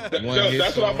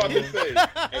 That's what I'm about to say.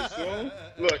 One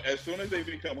As soon as they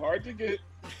become hard to get,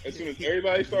 as soon as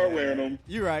everybody start wearing them,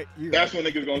 You're right. that's when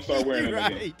niggas gonna start wearing You're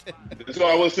them right. again. That's what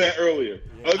I was saying earlier.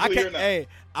 I Ugly or can't, not. hey,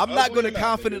 I'm Ugly not or going to not,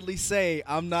 confidently say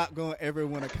I'm not going to ever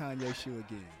win a Kanye shoe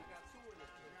again.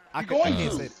 I You're going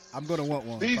can't to. say it. I'm gonna want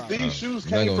one. These shoes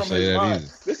I'm not came gonna from say his that mind.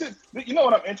 either. This is, you know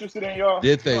what I'm interested in, y'all? Did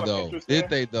You they know what I'm though? interested in? Did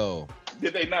they though?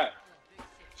 Did they not?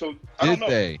 So I don't Did know.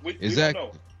 they? We Exactly.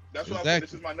 don't know. That's what Exactly.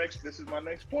 this is my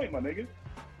next point, my nigga.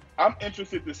 I'm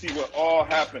interested to see what all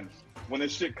happens when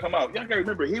this shit come out. Y'all gotta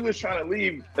remember, he was trying to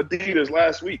leave Adidas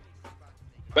last week,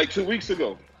 like 2 weeks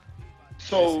ago.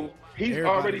 So he's Everybody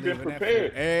already been leaving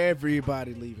prepared.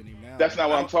 Everybody leaving him now. That's not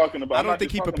what I'm talking about. I I'm don't not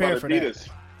think just he talking prepared about for Adidas.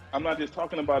 that. I'm not just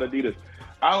talking about Adidas.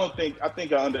 I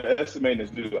think I underestimate this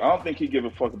dude. I don't think he give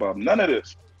a fuck about none of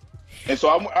this. And so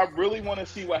I really want to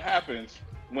see what happens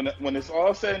when it's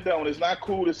all said and done. When it's not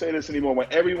cool to say this anymore. When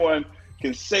everyone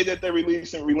can say that they're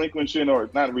relinquishing or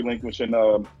not relinquishing.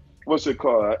 What's it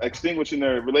called? Extinguishing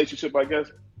their relationship, I guess.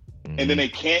 And then they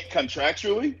can't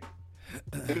contractually.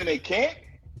 And then they can't.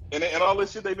 And all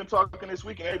this shit they've been talking this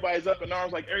week, and everybody's up in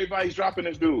arms like everybody's dropping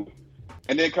this dude.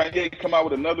 And then Kanye come out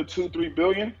with another $2-3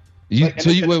 billion. Wait. This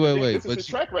is But his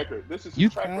track record. This is you-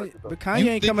 his track record. But Though. Kanye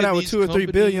ain't coming thinking out with these 2 or 3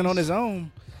 billion on companies- his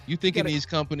own. you thinking gotta- these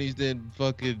companies didn't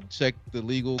fucking check the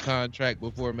legal contract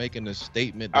before making a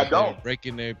statement I that they're don't.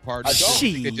 breaking their I partnership? don't.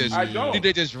 You think they just, I don't. you think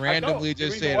they just randomly The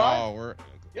just reason said, why? "Oh, we're."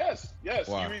 Yes.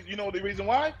 Why? You know the reason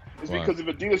why? It's Why? because if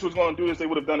Adidas was going to do this, they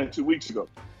would have done it 2 weeks ago.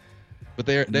 But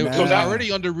it was Nah.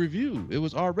 already under review. It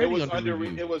was already under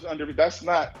review. It was under. That's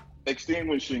not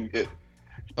extinguishing it.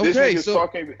 Okay, This nigga's so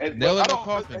talking. And, nail in I the don't-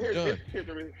 coffin, done. Here's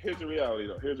the reality,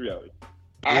 though. Here's the reality.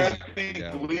 Here's I the think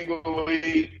reality.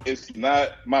 legally it's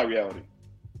not my reality.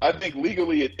 I think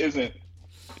legally it isn't.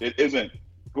 It isn't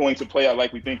going to play out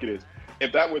like we think it is.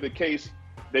 If that were the case,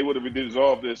 they would have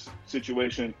resolved this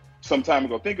situation some time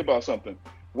ago. Think about something.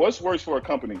 What's worse for a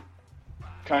company?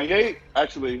 Kanye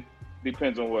actually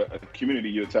depends on what community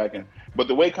you're attacking. But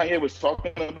the way Kanye was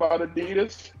talking about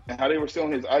Adidas and how they were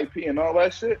selling his IP and all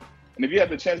that shit, and if you had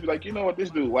the chance to be like, you know what, this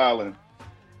dude wilding,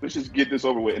 let's just get this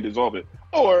over with and dissolve it.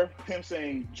 Or him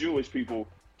saying Jewish people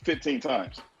 15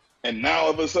 times. And now all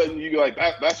of a sudden you like,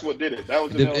 that's what did it. That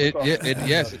was the nail in the coffin.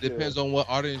 Yes, it depends on what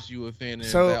audience you offend.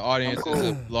 So- If that audience is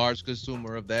a large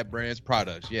consumer of that brand's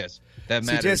products, yes, that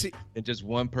See, matters. Jesse- And just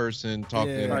one person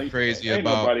talking Yeah. crazy Ain't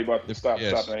about nobody about to stop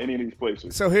yes. at any of these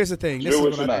places. So here's the thing. This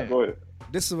Jewish is or what I not, think. go ahead.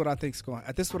 This is what I think's going.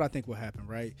 This is what I think will happen,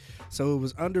 right? So it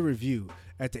was under review.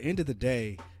 At the end of the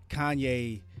day,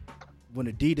 Kanye, when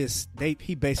Adidas,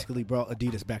 he basically brought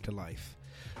Adidas back to life.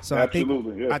 So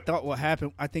Absolutely, yeah. I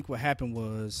think what happened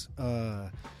was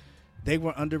they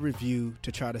were under review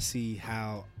to try to see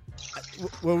how.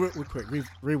 Well, real quick,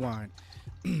 rewind.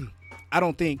 I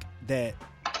don't think that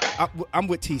I'm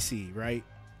with TC, right?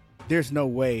 There's no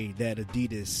way that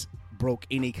Adidas broke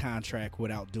any contract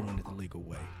without doing it the legal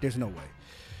way. There's no way.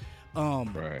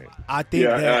 Right. I think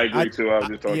Yeah, that I agree too. I was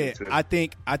just talking yeah, to. I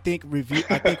think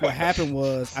what happened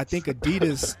was I think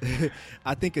Adidas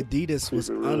was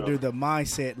Keep it real. under the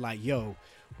mindset like, yo,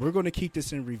 we're going to keep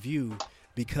this in review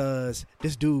because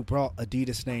this dude brought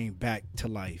Adidas name back to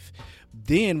life.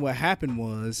 Then what happened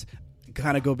was,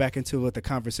 kind of go back into what the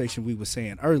conversation we were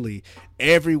saying early,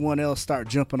 everyone else start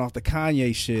jumping off the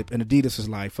Kanye ship, and Adidas was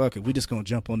like, fuck it, we just gonna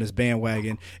jump on this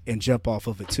bandwagon and jump off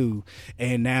of it too,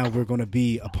 and now we're gonna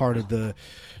be a part of the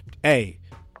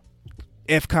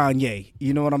F Kanye,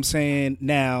 you know what I'm saying?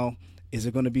 Now, is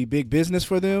it gonna be big business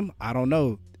for them? I don't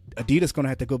know. Adidas gonna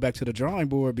have to go back to the drawing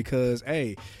board because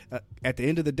at the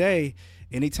end of the day,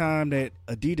 anytime that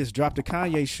Adidas dropped a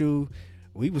Kanye shoe,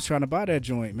 we was trying to buy that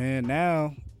joint, man.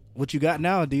 Now what you got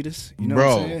now, Adidas? You know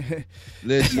Bro, what I'm saying?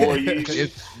 Listen, More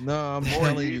Yeezys. I'm More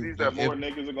telling Yeezys you, that more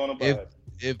niggas are gonna buy.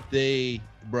 if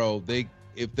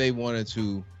they wanted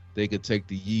to, they could take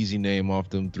the Yeezy name off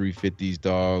them 350s,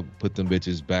 dog. Put them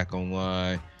bitches back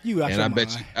online, You out and your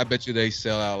I bet you they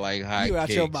sell out like hot You out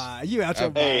cakes. your mind. You out your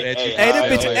mind. Hey, Hey, them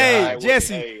bitches. Hey,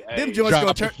 Jesse, hey, them joints Drop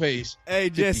gonna the turn. face. Hey,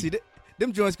 Jesse,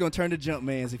 them joints gonna turn to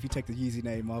Jumpmans if you take the Yeezy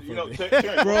name off You of know,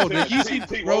 it. Bro, the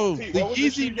Yeezy, what was the the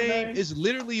Yeezy shoe name name? is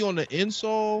literally on the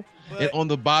insole and But on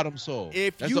the bottom sole.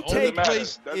 if That's you the only take-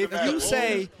 place. Doesn't if matter. you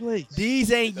say place.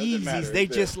 These ain't Doesn't matter, Yeezys, they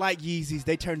it's just there. like Yeezys.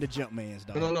 They turn to Jumpmans,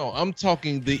 dog. No, I'm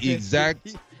talking the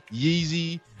exact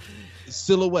Yeezy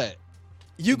silhouette.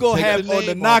 You gonna Take have the on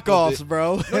the name off of knockoffs, it.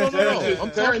 bro. No. Terrence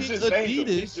I'm talking just named them. He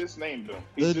Adidas. just named them.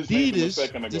 He just named them a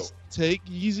second Adidas, ago. just take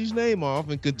Yeezy's name off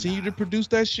and continue to produce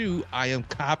that shoe. I am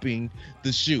copying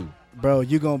the shoe. bro,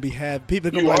 you gonna be happy.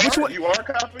 People gonna You be like, are? which one? You are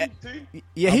copying, T?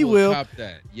 Yeah, I he will. Cop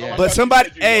that. Yeah. I But thought somebody,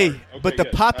 you said you hey, were. but Okay, the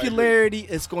yes, I agree. popularity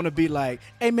is going to be like,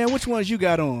 hey, man, which ones you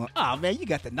got on? Oh, man, you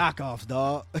got the knockoffs,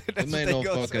 dog. That's Them what ain't they no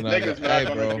gonna fucking say. Niggas Hey, not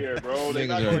gonna bro. care, bro. They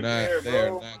not Niggas gonna are not. care, They are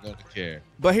bro. not gonna care.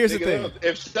 But here's the Nigga, thing.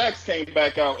 if Shaqs came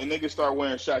back out and niggas start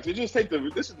wearing Shaqs, it just take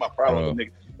the. This is my problem, Bro.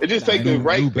 nigga. It just Nah, take the New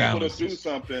right people Balances. to do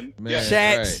something. Man. Yeah,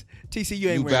 Shaqs. right. TC, you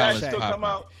ain't New wearing no Shaqs Balance still Shaqs. come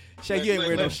out. Shaq, you ain't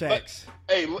wearing no Shaqs.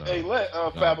 Hey, let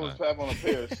Fabulous nah. have on a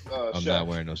pair. I'm not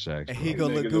wearing no Shaqs. And bro. he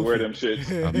gonna look Niggas will wear them goofy.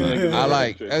 shits. I'm You not- niggas will I wear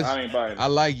like. them shits. I ain't buying I it.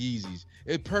 like Yeezys.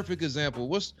 A perfect example.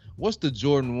 What's the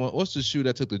Jordan 1? What's the shoe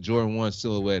that took the Jordan 1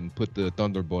 silhouette and put the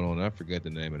Thunderbolt on it? I forget the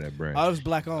name of that brand. Oh, it was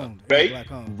black owned. Bape?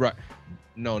 Black owned. Right.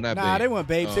 No, not Nah, Bape. they weren't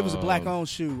babes. It was a black Um, owned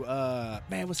shoe.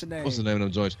 Man, what's the name? What's the name of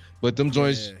them joints? But them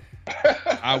joints, Yeah.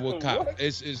 I would cop. What?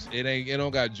 It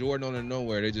don't got Jordan on it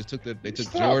nowhere. They just took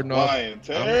Stop Jordan off. lying,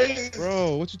 Terrence.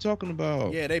 Bro, what you talking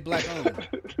about? Yeah, they black owned.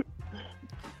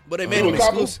 But they Oh. made them You a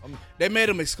couple? exclusive. They made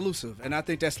them exclusive, and I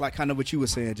think that's like kind of what you were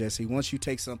saying, Jesse. Once you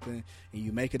take something and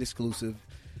you make it exclusive,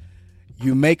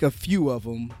 you make a few of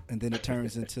them, and then it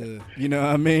turns into, you know what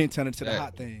I mean, turn into the Yeah.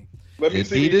 hot thing. Let me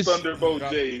see these Adidas? Thunderbolt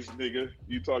J's, nigga.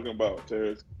 You talking about,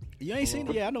 Terrence? You ain't seen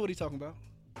it? Yeah, I know what he's talking about.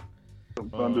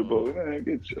 Thunderbolt, man,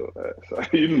 get your ass.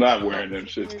 You're not wearing them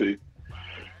shits, T.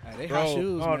 Hey, they Bro, hot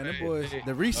shoes, oh, man. Them they- boys, they-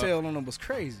 the resale on them was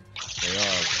crazy. They are,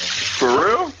 For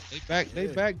real? bro. They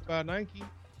backed by Nike.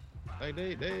 Like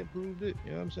they approved it.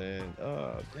 You know what I'm saying?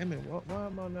 Damn it, why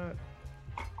am I not?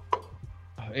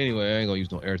 Anyway, I ain't gonna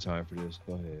use no airtime for this.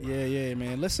 Go ahead. Yeah,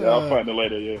 man. Let's Yeah, I'll find it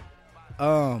later,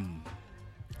 yeah.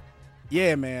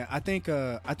 Yeah, man. I think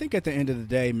at the end of the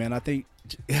day, man, I think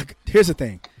here's the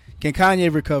thing. Can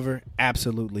Kanye recover?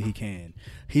 Absolutely he can.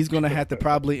 He's going to have to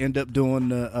probably end up doing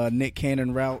the Nick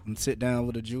Cannon route and sit down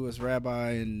with a Jewish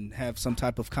rabbi and have some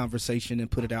type of conversation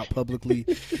and put it out publicly.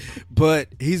 But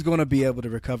he's going to be able to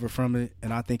recover from it,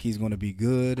 and I think he's going to be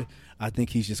good. I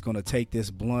think he's just going to take this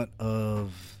blunt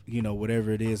of, you know, whatever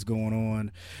it is going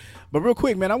on. But real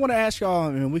quick, man, I want to ask y'all,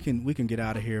 and we can get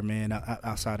out of here, man,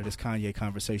 outside of this Kanye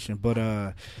conversation. But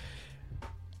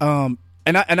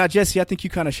And I Jesse, I think you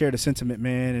kind of shared a sentiment,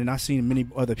 man, and I've seen many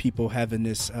other people having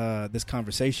this this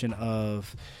conversation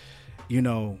of, you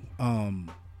know,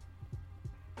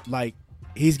 like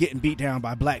he's getting beat down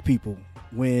by black people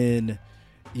when,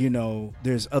 you know,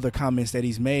 there's other comments that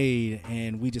he's made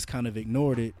and we just kind of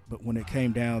ignored it. But when it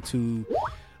came down to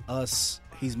us,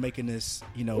 he's making this,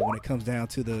 you know, when it comes down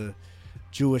to the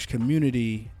Jewish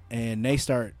community and they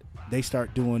start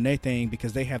doing their thing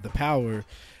because they have the power.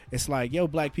 It's like, yo,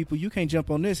 black people, you can't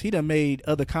jump on this. He done made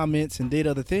other comments and did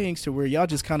other things to where y'all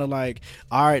just kind of like,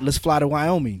 all right, let's fly to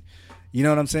Wyoming. You know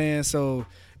what I'm saying? So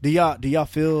do y'all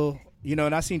feel, you know,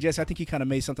 and I seen Jesse, I think he kind of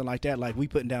made something like that, like we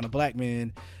putting down a black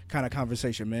man kind of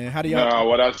conversation, man. How do y'all? No,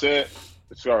 what I said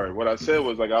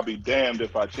was like, I'll be damned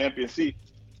if I champion. See,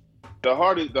 the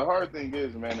hard thing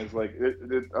is, man, is like,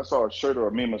 I saw a shirt or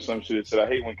a meme or some shit that said, I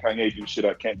hate when Kanye do shit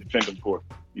I can't defend him for.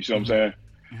 You see what I'm saying?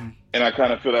 Mm-hmm. And I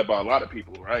kind of feel that about a lot of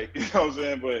people, right? You know what I'm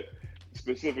saying? But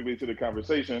specifically to the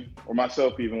conversation, or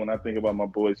myself even when I think about my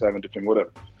boys having different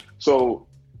whatever. So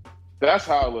that's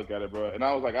how I look at it, bro. And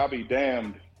I was like, I'll be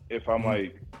damned if I'm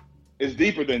like, it's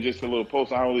deeper than just a little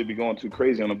post. I don't really be going too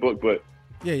crazy on the book, but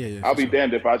Yeah. I'll be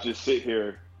damned if I just sit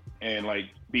here and like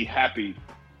be happy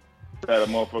that a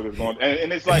motherfucker's going.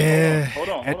 And it's like, Yeah. hold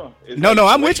on. It's No,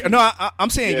 like, I'm with you. No, I'm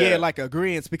saying Yeah. like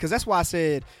agreeance, because that's why I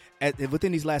said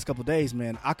within these last couple of days,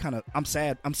 man, I'm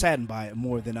saddened by it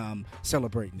more than I'm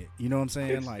celebrating it. You know what I'm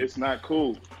saying? It's not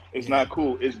cool. It's not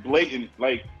cool. It's blatant.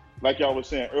 Like y'all was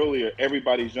saying earlier,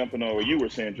 everybody's jumping on, or you were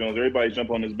saying, Jones, everybody's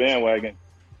jumping on this bandwagon.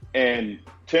 And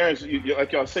Terrence,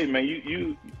 like y'all say, man,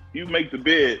 you make the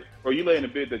bid, or you lay in the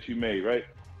bid that you made, right?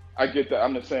 I get that.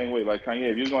 I'm the same way. Like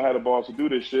Kanye, if you're gonna have the balls to do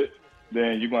this shit,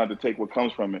 then you're gonna have to take what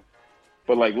comes from it.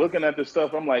 But like looking at this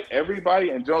stuff, I'm like, everybody,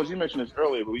 and Jones, you mentioned this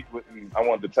earlier, but I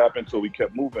wanted to tap into it. We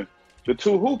kept moving. The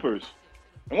two hoopers,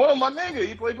 and one of my nigga,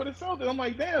 he played for the Celtics. I'm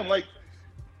like, damn, like,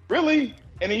 really?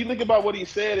 And then you think about what he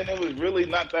said, and it was really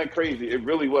not that crazy. It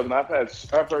really wasn't. I've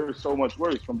heard so much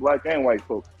worse from black and white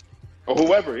folks, or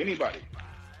whoever, anybody.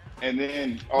 And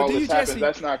then all do you, this happens. Jesse,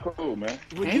 That's not cool, man.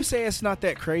 When you say it's not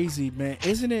that crazy, man,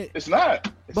 isn't it? It's not.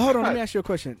 It's But hold on, not. let me ask you a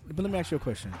question.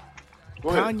 Go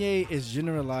ahead. Kanye is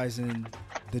generalizing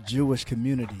the Jewish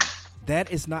community.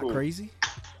 That is not Cool. crazy?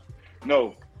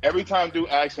 No. Every time dude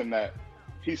asks him that,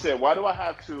 he said, why do I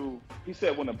have to? He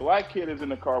said, when a black kid is in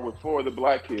the car with four of the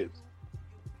black kids,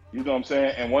 you know what I'm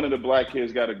saying? And one of the black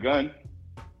kids got a gun,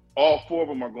 all four of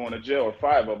them are going to jail, or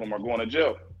five of them are going to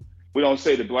jail. We don't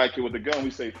say the black kid with the gun.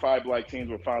 We say 5 black teens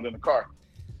were found in the car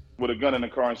with a gun in the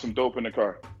car and some dope in the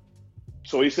car.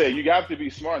 So he said, you have to be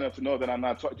smart enough to know that I'm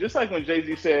not talking. Just like when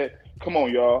Jay-Z said, come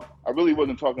on, y'all, I really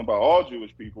wasn't talking about all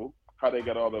Jewish people, how they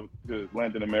got all the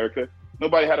land in America.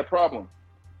 Nobody had a problem.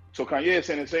 So Kanye is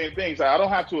saying the same thing. He's like, I don't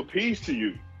have to appease to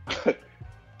you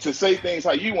to say things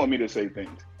how you want me to say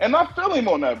things. And I feel him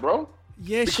on that, bro.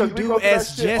 Yes, Because you we do go through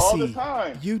as that shit all the Jesse.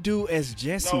 time. You do as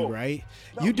Jesse, No. right?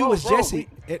 No, You do no, as bro, Jesse,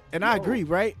 and I no. agree,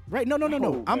 right? Right? No. No, I'm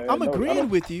man, no, I agreeing don't-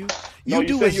 with you. No, You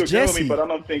do say as you agree with Jesse. me, but I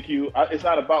don't think it's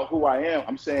not about who I am.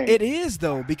 I'm saying It is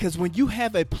though, because when you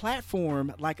have a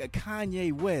platform like a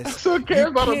Kanye West, who cares you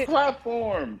about a can't-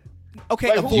 platform? okay,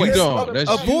 Like, a who voice, cares don't. about a That's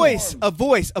a you. voice, platform? a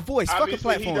voice. Fuck a Obviously,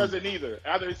 platform. he doesn't either.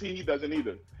 Obviously, he doesn't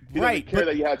either. He Right, doesn't care but-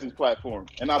 that he has his platform.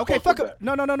 And I Okay, fuck fuck with a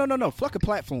that. no. Fuck a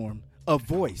platform, a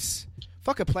voice.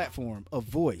 Fuck a platform, a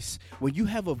voice. When you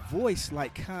have a voice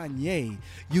like Kanye,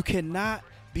 you cannot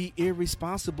be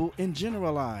irresponsible and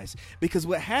generalize, because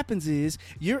what happens is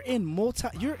you're in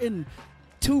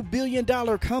 $2 billion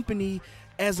company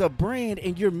as a brand,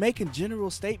 and you're making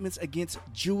general statements against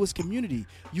Jewish community.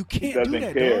 You He can't do doesn't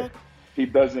that, care. dog. He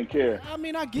doesn't care. I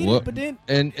mean, I get Well, it, but then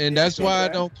and that's why I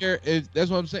man. don't care. That's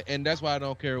what I'm saying. And that's why I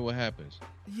don't care what happens.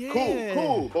 yeah,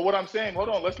 Cool. But what I'm saying, hold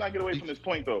on, let's not get away from this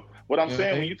point though. What I'm Yeah,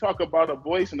 saying, hey. when you talk about a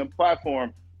voice and a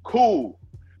platform, cool.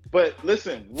 But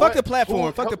listen, Fuck the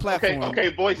platform, fuck the platform. Okay,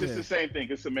 voice is Yeah. the same thing.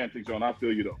 It's semantics, John. I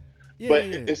feel you though. Yeah, But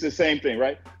yeah. it's the same thing,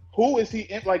 right? Who is he?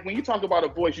 Like when you talk about a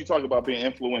voice, you talk about being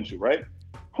influential, right?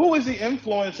 Who is he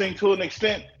influencing to an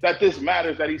extent that this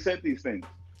matters that he said these things?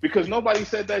 Because nobody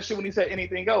said that shit when he said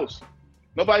anything else.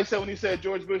 Nobody said when he said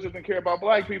George Bush doesn't care about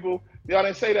black people, y'all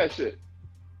didn't say that shit.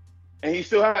 And he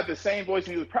still had the same voice,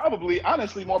 and he was probably,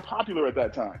 honestly, more popular at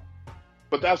that time.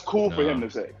 But that's cool for No. him to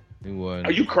say. It wasn't.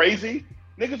 Are you crazy?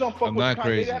 Niggas don't fuck I'm with not Kanye.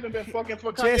 crazy. They haven't been fucking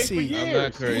for Kanye Jesse, for years. I'm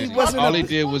not crazy. He wasn't All a- he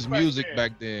did was back music then.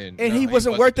 back then. And No, he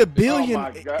wasn't worth a big. billion. Oh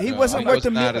my God. He No, wasn't He worth was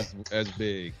a not million. as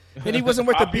big. And he wasn't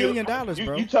worth I $1 billion,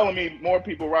 bro. You telling me more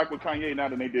people rock with Kanye now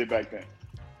than they did back then?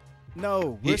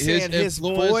 No, we're His saying his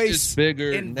influence voice is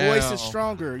bigger and now voice is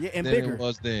stronger, yeah, and than bigger. it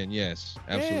was then. Yes,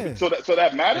 absolutely. Yeah. So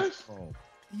that matters?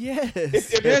 Yes.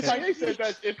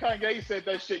 If Kanye said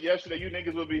that shit yesterday, you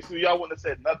niggas would be y'all wouldn't have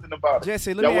said nothing about it.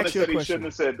 Jesse, let Y'all me wouldn't ask you have a said he question. shouldn't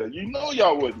have said that. You know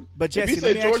y'all wouldn't. But Jesse, if he let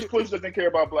said me ask George you- Bush doesn't care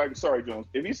about black, sorry Jones.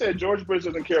 If he said George Bush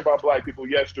doesn't care about black people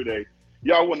yesterday,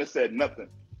 y'all wouldn't have said nothing.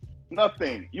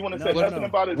 Nothing. You wouldn't have No, said no, nothing no.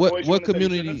 about his voice. You What wouldn't have said he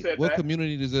shouldn't community? have said What that.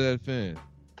 community does that offend?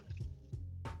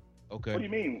 Okay. What do you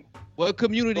mean? What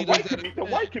community The does white, that the offend?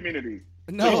 white community.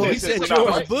 No, He he said said we're George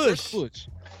not white. Bush.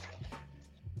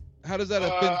 How does that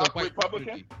offend the white Republican.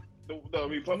 community? The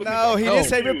Republican. No, he No, didn't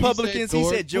say he said Republicans. He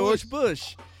said George George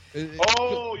Bush.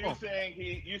 Oh, Come you're on. saying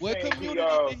he? What saying community he?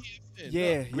 did he offend?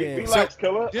 Yeah, yeah. Relax,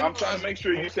 killer. I'm Generalize- trying to make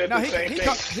sure you said No, the same he thing.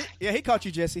 caught. He caught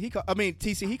you, Jesse.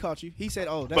 TC. He caught you. He said,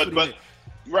 "Oh, that's but what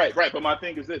he right. But my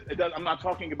thing is this: I'm not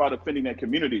talking about offending that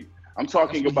community. I'm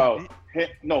talking That's what about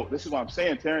no. This is what I'm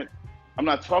saying, Terrence. I'm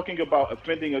not talking about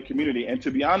offending a community. And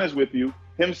to be honest with you,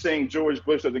 him saying George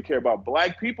Bush doesn't care about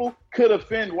black people could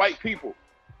offend white people.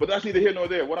 But that's neither here nor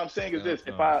there. What I'm saying is this: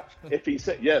 if he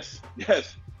said yes,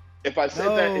 if I said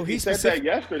that, if he said that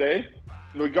yesterday,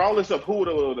 regardless of who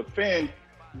it would offend,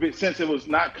 since it was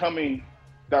not coming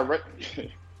direct.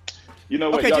 You know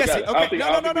what? Okay, y'all Jesse. got it. I don't Okay, think- I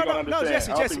no, don't no, think we no, gonna no, understand.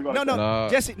 Jesse, I don't Jesse, think we no, gonna no, Nah.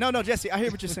 Jesse, no, Jesse. I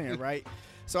hear what you're saying, right?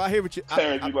 So I hear what you.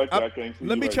 Terrence, you like that? I can't see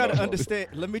Let you me right try to now. understand.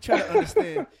 Let me try to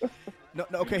understand. No,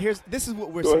 okay. This is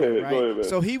what we're Go saying, ahead, right? go ahead, man.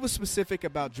 So he was specific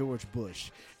about George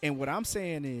Bush, and what I'm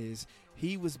saying is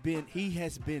he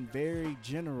has been very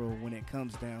general when it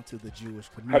comes down to the Jewish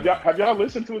community. Have y'all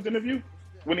listened to his interview?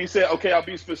 When he said, okay, I'll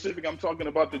be specific, I'm talking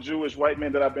about the Jewish white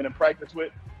men that I've been in practice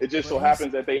with. It just so But he's-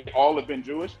 happens that they all have been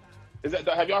Jewish.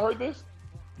 Have y'all heard this?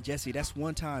 Jesse, that's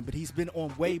one time, but he's been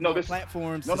on way No, more this-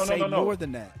 platforms no, to no, no, say no, no. more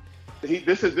than that.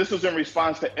 This was in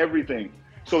response to everything.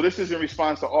 So this is in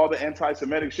response to all the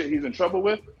anti-Semitic shit he's in trouble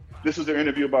with. This was their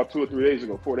interview about 4 days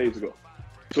ago.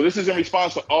 So this is in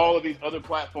response to all of these other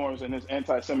platforms and this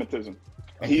anti-Semitism.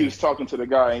 And he was talking to the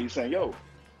guy and he's saying, yo,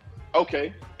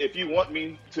 okay, if you want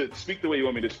me to speak the way you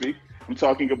want me to speak, I'm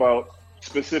talking about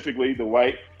specifically the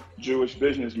white Jewish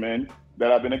businessmen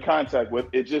that I've been in contact with.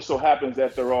 It just so happens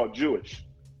that they're all Jewish.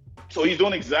 So he's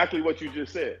doing exactly what you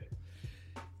just said.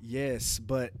 Yes,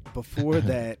 but before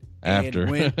that,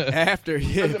 After. after,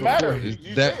 yeah, Doesn't matter. before-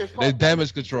 You say it's They called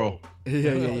damage control.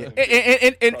 Yeah.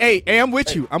 And hey, I'm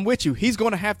with you. I'm with you. He's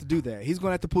gonna have to do that. He's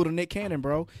gonna have to pull the Nick Cannon,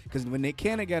 bro. Because when Nick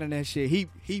Cannon got in that shit,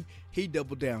 he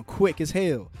doubled down quick as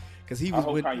hell. Because he I was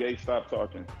hope with, Kanye stops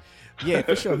talking. yeah,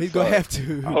 for sure. He's gonna Sorry. have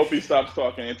to. I hope he stops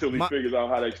talking until he My- figures out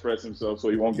how to express himself so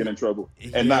he won't get in trouble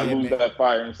and not Yeah, lose man. that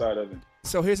fire inside of him.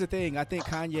 So here's the thing. I think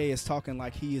Kanye is talking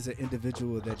like he is an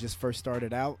individual that just first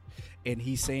started out, and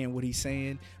he's saying what he's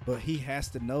saying, but he has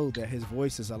to know that his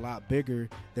voice is a lot bigger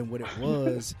than what it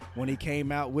was when he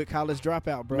came out with College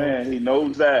Dropout, bro. Man, he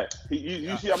knows that.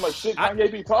 You see how much shit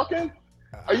Kanye be talking?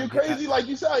 Are you crazy? Like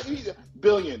you said,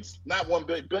 billions, not 1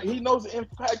 billion. He knows the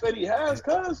impact that he has,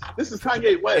 cuz this is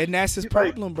Kanye West. And that's his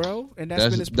problem, bro. And that's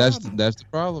been his that's problem. that's the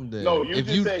problem then. No, you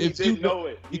just said he didn't know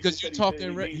it. Because you're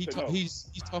talking he's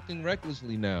talking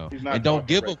recklessly now. And don't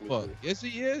give a fuck. Yes,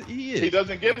 he is. He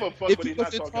doesn't give a fuck, but he's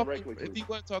not talking recklessly. If he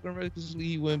wasn't talking recklessly,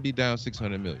 he wouldn't be down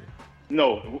 600 million.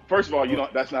 No, first of all,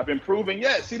 that's not been proven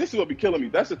yet. See, this is what be killing me.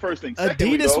 That's the first thing.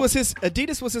 Secondly,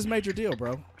 Adidas was his major deal,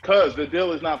 bro. Cuz the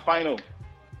deal is not final.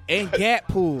 And Gap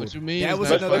pulled. What you mean? That was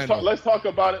let's talk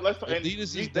about it.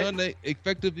 Adidas is done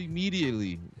effective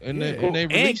immediately, and they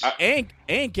released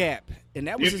and Gap, and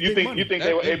that was his big money. You think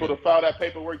they were able to file that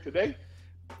paperwork today?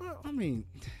 Well, I mean,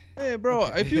 hey, bro,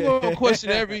 if you want to question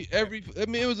every, I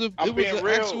mean, it was an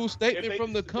actual statement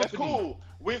from the company. That's cool.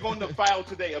 We're going to file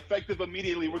today, effective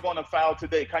immediately. We're going to file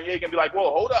today. Kanye can be like, whoa,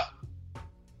 hold up.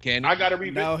 Can he? I got to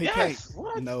revisit. No, he can't.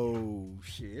 What? No,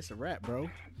 shit, it's a wrap, bro.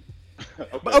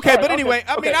 Okay, but anyway,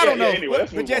 I mean, I don't know. Anyway,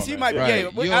 but Jesse, you might,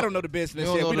 I don't know the business.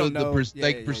 We don't know the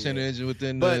stake percentage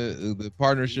within the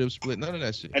partnership split. None of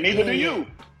that shit. And neither do you,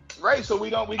 right? So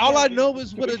we don't. All I know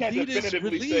is what Adidas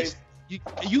released.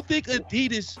 You think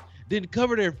Adidas didn't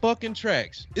cover their fucking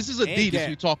tracks? This is Adidas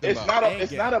you're talking about.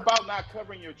 It's not about not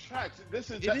covering your tracks. What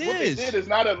they did is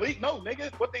not illegal. No,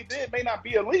 nigga, what they did may not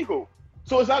be illegal.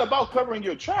 So it's not about covering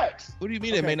your tracks. What do you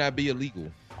mean it may not be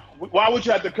illegal? Why would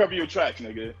you have to cover your tracks,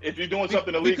 nigga? If you're doing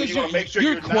something illegal, you want to make sure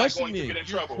you're not going to get in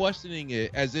trouble. You're questioning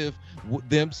it as if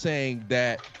them saying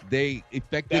that they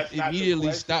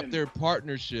immediately stopped their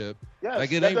partnership. Yes,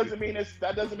 like that doesn't mean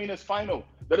it's final.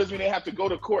 That doesn't mean they have to go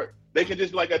to court. They can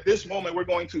just at this moment we're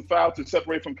going to file to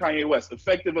separate from Kanye West,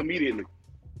 effective immediately.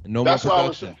 No more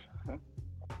production.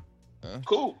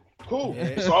 Cool. Yeah.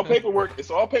 It's all paperwork.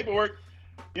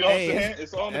 You know what I'm saying?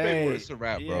 It's all in the paperwork. It's a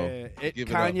wrap, bro.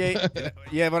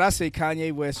 Kanye, but I say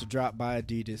Kanye West dropped by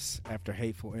Adidas after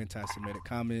hateful anti-Semitic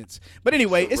comments. But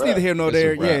anyway, it's neither here nor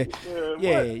there.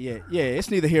 It's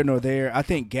neither here nor there. I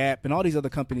think Gap and all these other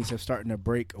companies have starting to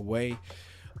break away.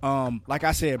 Like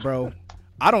I said, bro,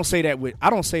 I don't say that with.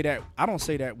 Malice,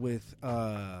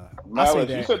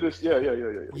 you said this. Yeah.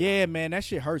 Yeah, man, that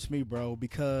shit hurts me, bro.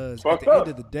 Because at the end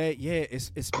of the day,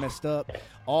 it's messed up.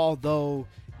 Although,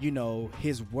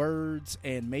 his words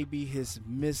and maybe his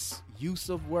misuse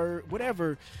of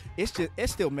whatever, it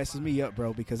still messes me up,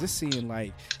 bro. Because it's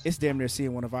damn near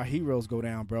seeing one of our heroes go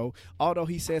down, bro. Although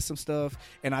he said some stuff,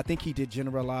 and I think he did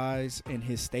generalize in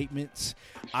his statements.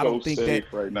 I don't think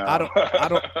that right now. I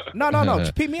don't. No.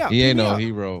 Just peep me out. He ain't no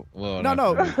hero. Well,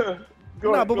 no.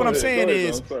 But what I'm saying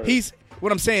is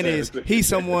he's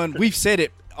someone. We've said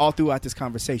it all throughout this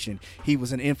conversation. He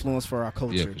was an influence for our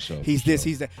culture. Yeah, for sure, he's this.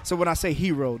 That. So when I say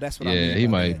hero, that's what I mean. Yeah, he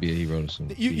might be a hero to some.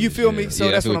 You feel me? So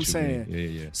that's what I'm saying.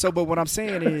 Yeah. So, but what I'm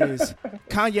saying is,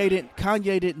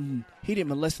 Kanye didn't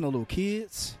molest no little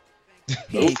kids.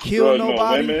 He ain't killed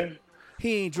nobody. No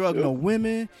he ain't drugged no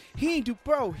women. He ain't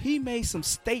he made some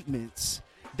statements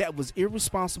that was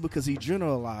irresponsible because he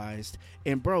generalized.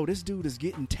 And bro, this dude is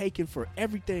getting taken for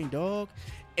everything, dog.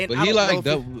 And but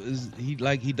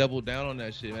he doubled down on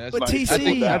that shit, man. But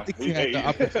TC, I think he had the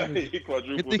opportunity. I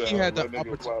think he had the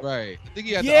opportunity. Right. I think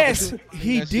he had yes,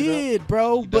 he did,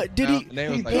 bro. But did he? He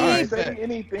didn't say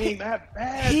anything that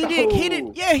bad. He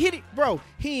didn't. Yeah, he did, bro.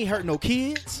 He ain't hurt no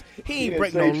kids. He ain't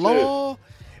break no law,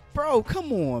 bro.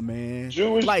 Come on, man.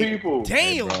 Jewish people. Damn.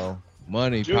 Hey, bro.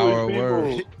 Money, Jewish power,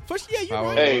 words. You're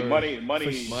right. Hey, money,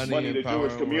 the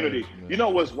Jewish community. Words, you know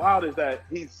what's wild is that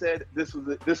he said this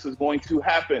is going to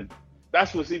happen.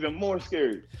 That's what's even more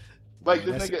scary. Like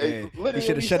this nigga, he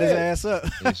should have shut his ass up.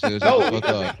 No, he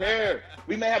doesn't care.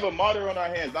 We may have a martyr on our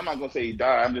hands. I'm not gonna say he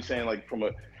died. I'm just saying from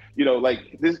a,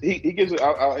 like this. He gives it.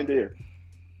 I'll end it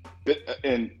here.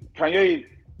 And Kanye,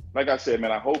 like I said,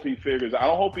 man, I hope he figures. I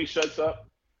don't hope he shuts up.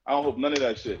 I don't hope none of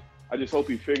that shit. I just hope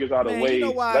he figures out a way.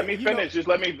 Let me finish. Just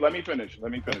let me finish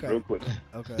okay. real quick.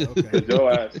 Okay.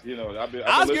 Your ass,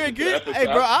 Oscar agree. Hey,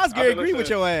 bro, Oscar agree with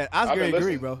your ass. Oscar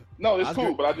agree, bro. No, it's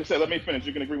cool, but I just said let me finish.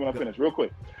 You can agree when I finish, real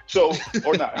quick. So,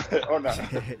 or not.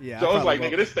 Yeah. So I was like,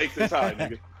 nigga, this stakes is high,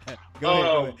 nigga.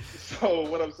 Go ahead. So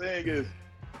what I'm saying is,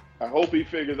 I hope he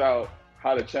figures out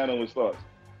how to channel his thoughts,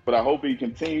 but I hope he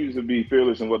continues to be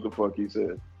fearless in what the fuck he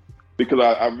said. Because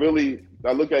I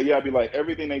look at I be like,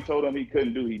 everything they told him he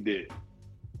couldn't do, he did.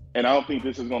 And I don't think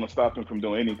this is going to stop him from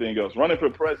doing anything else. Running for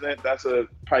president, that's a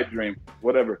pipe dream,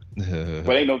 whatever.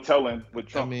 But ain't no telling with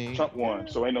Trump. Trump won,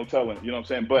 so ain't no telling. You know what I'm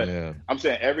saying? But I'm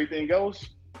saying everything else,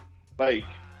 like,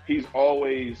 he's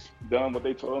always done what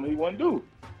they told him he wouldn't do.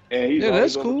 And he's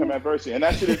always overcome adversity. And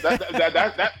that shit is,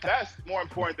 that's more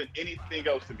important than anything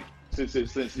else to me. Since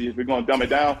if we're going to dumb it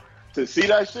down, to see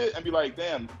that shit and be like,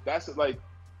 damn, that's like,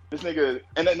 this nigga,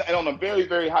 and on a very,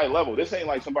 very high level. This ain't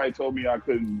like somebody told me I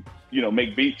couldn't,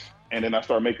 make beats, and then I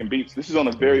start making beats. This is on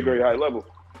a very, very high level.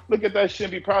 Look at that shit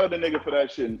and be proud of the nigga for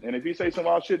that shit. And if he say some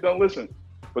wild shit, don't listen.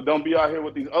 But don't be out here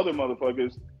with these other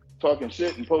motherfuckers talking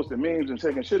shit and posting memes and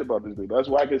taking shit about this dude. That's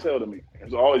whack as hell to me.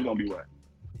 It's always gonna be whack.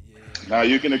 Yeah. Now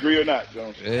you can agree or not,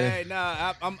 Jones. Hey,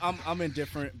 nah, I'm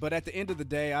indifferent. But at the end of the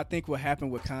day, I think what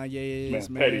happened with Kanye is,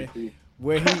 man,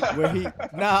 where he.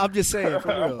 Nah, I'm just saying for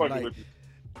real. Like,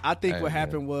 I think what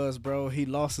happened was, bro, he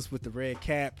lost us with the red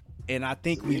cap. And I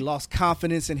think we lost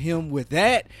confidence in him with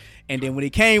that. And then when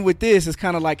he came with this, it's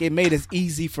kind of like it made it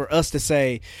easy for us to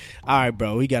say, all right,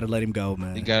 bro, we got to let him go,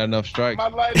 man. He got enough strikes. My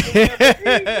life is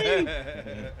never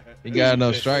easy. He got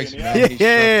enough strikes, man.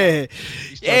 Hey,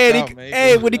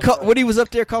 when he was up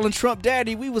there calling Trump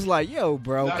daddy, we was like, yo,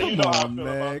 bro, come on,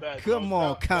 man. Come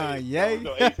on, Kanye.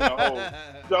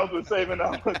 Jones was saving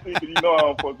out thinking, you know I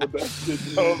don't fuck with that shit.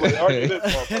 Jones was like, argue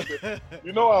this motherfucker.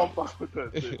 You know I don't fuck with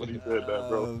that shit when he said that,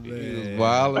 bro. He was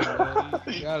wild, man.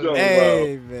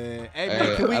 Hey, man.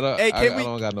 I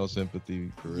don't got no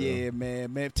sympathy for real. Yeah,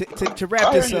 man. To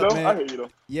wrap this up, man. I hear you, though.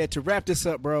 Yeah, to wrap this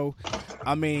up, bro.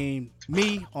 I mean,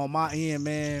 me on my end,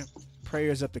 man.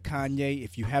 Prayers up to Kanye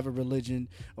if you have a religion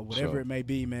or whatever it may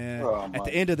be, man. At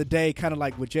the end of the day, kind of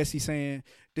like what Jesse's saying,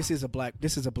 this is a black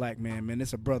man, man.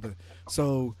 It's a brother.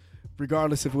 So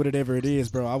regardless of whatever it is,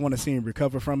 bro, I want to see him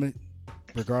recover from it.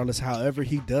 Regardless, however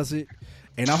he does it.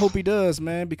 And I hope he does,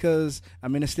 man, because I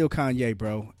mean it's still Kanye,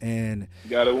 bro. And you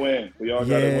gotta win. We all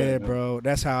gotta win. Yeah, bro.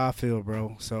 That's how I feel,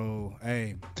 bro. So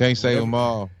hey. Can't save them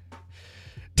all.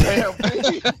 Damn,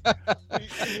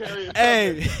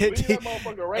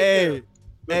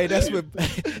 that's what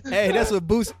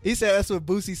Boosie. He said that's what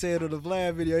Boosie said on the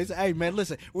Vlad video. He said, "Hey man,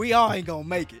 listen, we all ain't gonna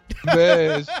make it."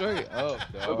 Man, straight up,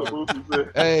 dog.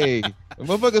 Hey,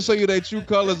 motherfuckers show you their true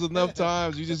colors enough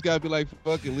times. You just gotta be like,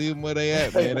 "Fuck it, leave them where they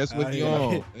at, man. That's what you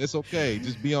on. It's okay.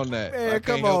 Just be on that." Man,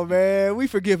 come on, man. We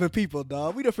forgiving people,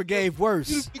 dog. We done forgave worse.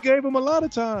 You forgave him a lot of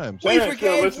times. We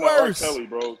forgave worse. Kelly,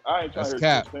 bro. I ain't trying that's to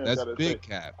cap. That's big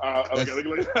cap.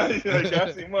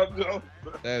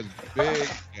 That's big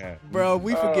cap, bro.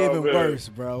 We forgiving worse,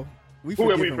 bro.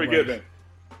 Who are we forgiving?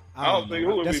 I don't think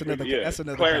who would we forgive. Yeah. That's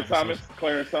another Clarence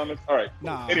Thomas. All right. Cool.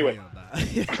 Nah. Anyway.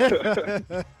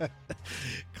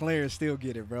 Clarence still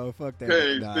get it, bro. Fuck that.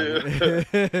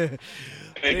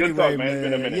 Hey, good talk, man. It's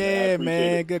been a minute. Yeah,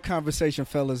 man. Good conversation,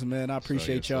 fellas, man. I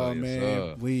appreciate y'all,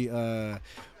 man.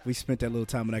 We spent that little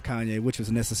time on that Kanye, which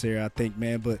was necessary, I think,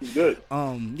 man. But good.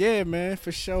 Yeah, man,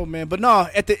 for sure, man. But no,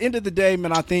 at the end of the day,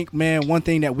 man, I think, man, one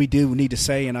thing that we do need to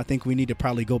say, and I think we need to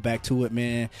probably go back to it,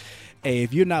 man. Hey,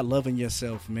 if you're not loving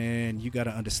yourself, man, you got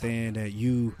to understand that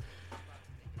you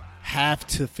have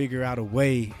to figure out a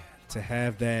way to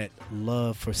have that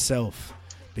love for self.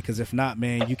 Because if not,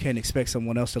 man, you can't expect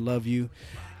someone else to love you.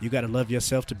 You got to love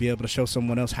yourself to be able to show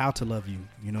someone else how to love you.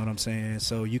 You know what I'm saying?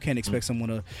 So you can't expect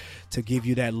someone to give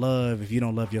you that love if you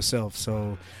don't love yourself.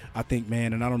 So I think,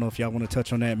 man, and I don't know if y'all want to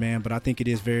touch on that, man, but I think it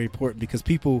is very important because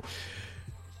people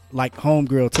like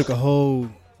Homegirl took a whole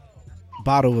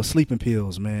bottle of sleeping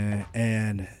pills, man,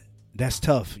 and that's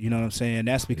tough. You know what I'm saying?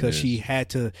 That's because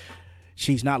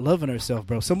she's not loving herself,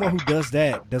 bro. Someone who does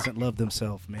that doesn't love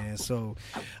themselves, man. So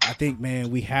I think,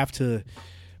 man, we have to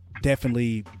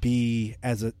definitely be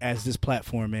as this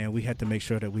platform, man. We have to make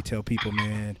sure that we tell people,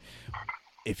 man,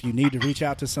 if you need to reach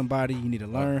out to somebody, you need to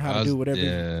learn how to do whatever.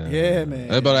 Yeah, man.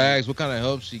 I was about to ask what kind of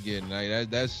help she getting. Like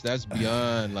that's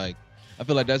beyond. Like I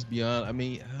feel like that's beyond. I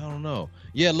mean, I don't know.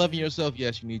 Yeah, loving yourself,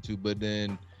 yes, you need to, but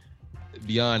then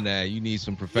beyond that, you need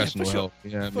some professional help.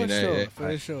 You know what I mean?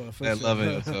 For sure. Loving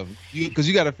yourself, because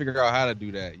you got to figure out how to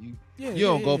do that. You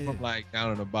don't go from like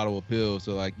down in a bottle of pills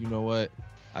to like, you know what?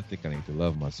 I think I need to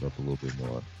love myself a little bit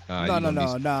more.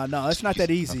 No. It's not that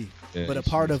easy. But a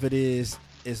part of it is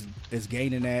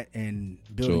gaining that and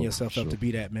building yourself up to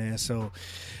be that, man. So,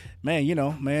 man, you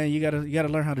gotta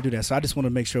learn how to do that. So I just want to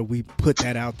make sure we put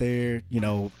that out there. You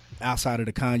know, outside of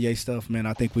the Kanye stuff, man.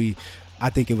 I think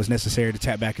it was necessary to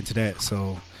tap back into that.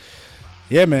 So,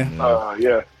 yeah, man. Love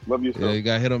yourself. Yeah, you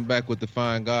gotta hit him back with the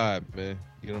fine God, man.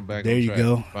 Get him back. There on you track.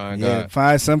 go. Fine God.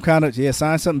 Find some kind of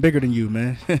sign something bigger than you,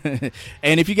 man.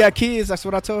 And if you got kids, that's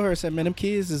what I told her. I said, man, them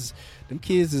kids is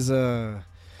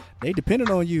They depending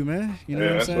on you, man. You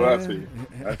know what I'm saying?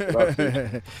 That's what I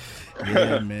see.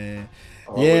 Yeah, man.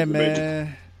 Always Yeah, amazing.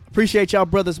 man. Appreciate y'all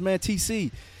brothers, man. TC.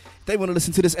 If they want to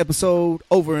listen to this episode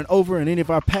over and over and any of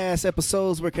our past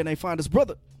episodes, where can they find us,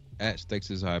 brother? At Stakes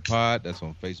is High Pod. That's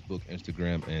on Facebook,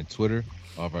 Instagram, and Twitter.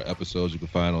 All of our episodes you can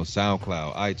find on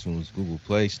SoundCloud, iTunes, Google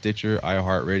Play, Stitcher,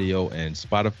 iHeartRadio, and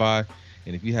Spotify.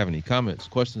 And if you have any comments,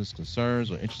 questions,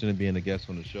 concerns, or interested in being a guest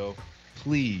on the show,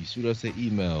 please shoot us an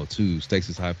email to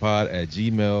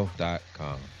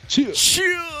stakesishighpod@gmail.com. Cheers.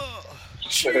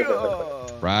 Cheer.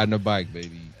 Riding a bike,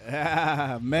 baby.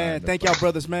 Man, thank y'all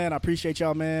brothers, man. I appreciate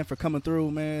y'all, man, for coming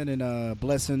through, man, and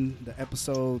blessing the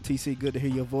episode. TC, good to hear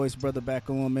your voice, brother, back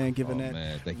on, man, giving that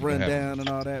Thank you for having rundown me. and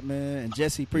all that, man. And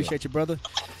Jesse, appreciate you, brother.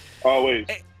 Always.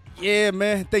 Yeah,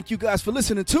 man. Thank you guys for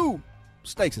listening to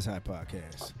Stakes is High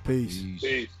Podcast. Peace. Peace.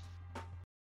 Peace.